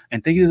you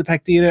and thank you to the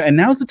Pack Theater. And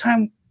now's the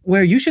time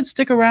where you should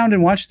stick around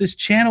and watch this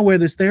channel where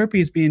this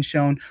therapy is being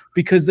shown,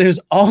 because there's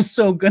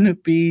also going to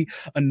be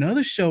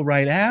another show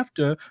right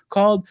after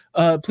called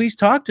Please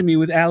Talk to Me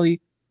with Ali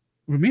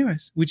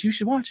Ramirez, which you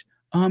should watch.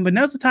 But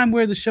now's the time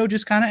where the show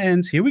just kind of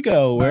ends. Here we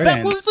go. Where it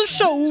ends. Was the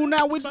show.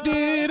 Now it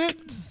did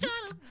it.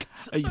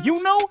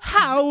 You know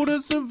how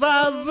to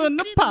survive an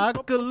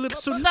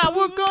apocalypse. So now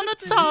we're gonna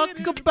talk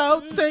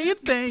about saying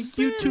thank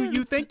you to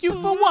you. Thank you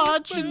for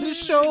watching the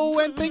show,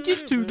 and thank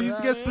you to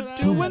these guests for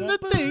doing the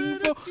thing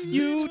for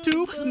you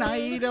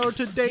tonight or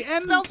today.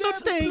 And also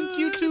thank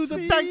you to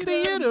the Pack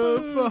Theater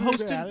for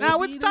hosting.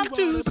 Now it's time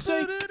to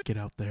say, get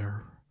out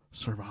there,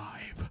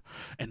 survive,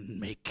 and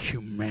make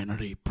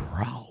humanity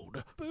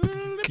proud.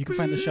 You can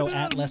find the show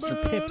at Lester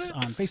Pipps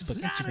on Facebook,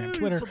 Instagram,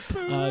 Twitter.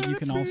 You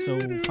can also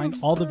find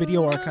all the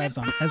video archives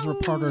on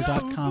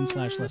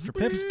EzraParter.com/Lester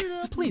Pipps.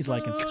 Please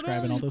like and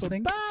subscribe and all those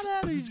things.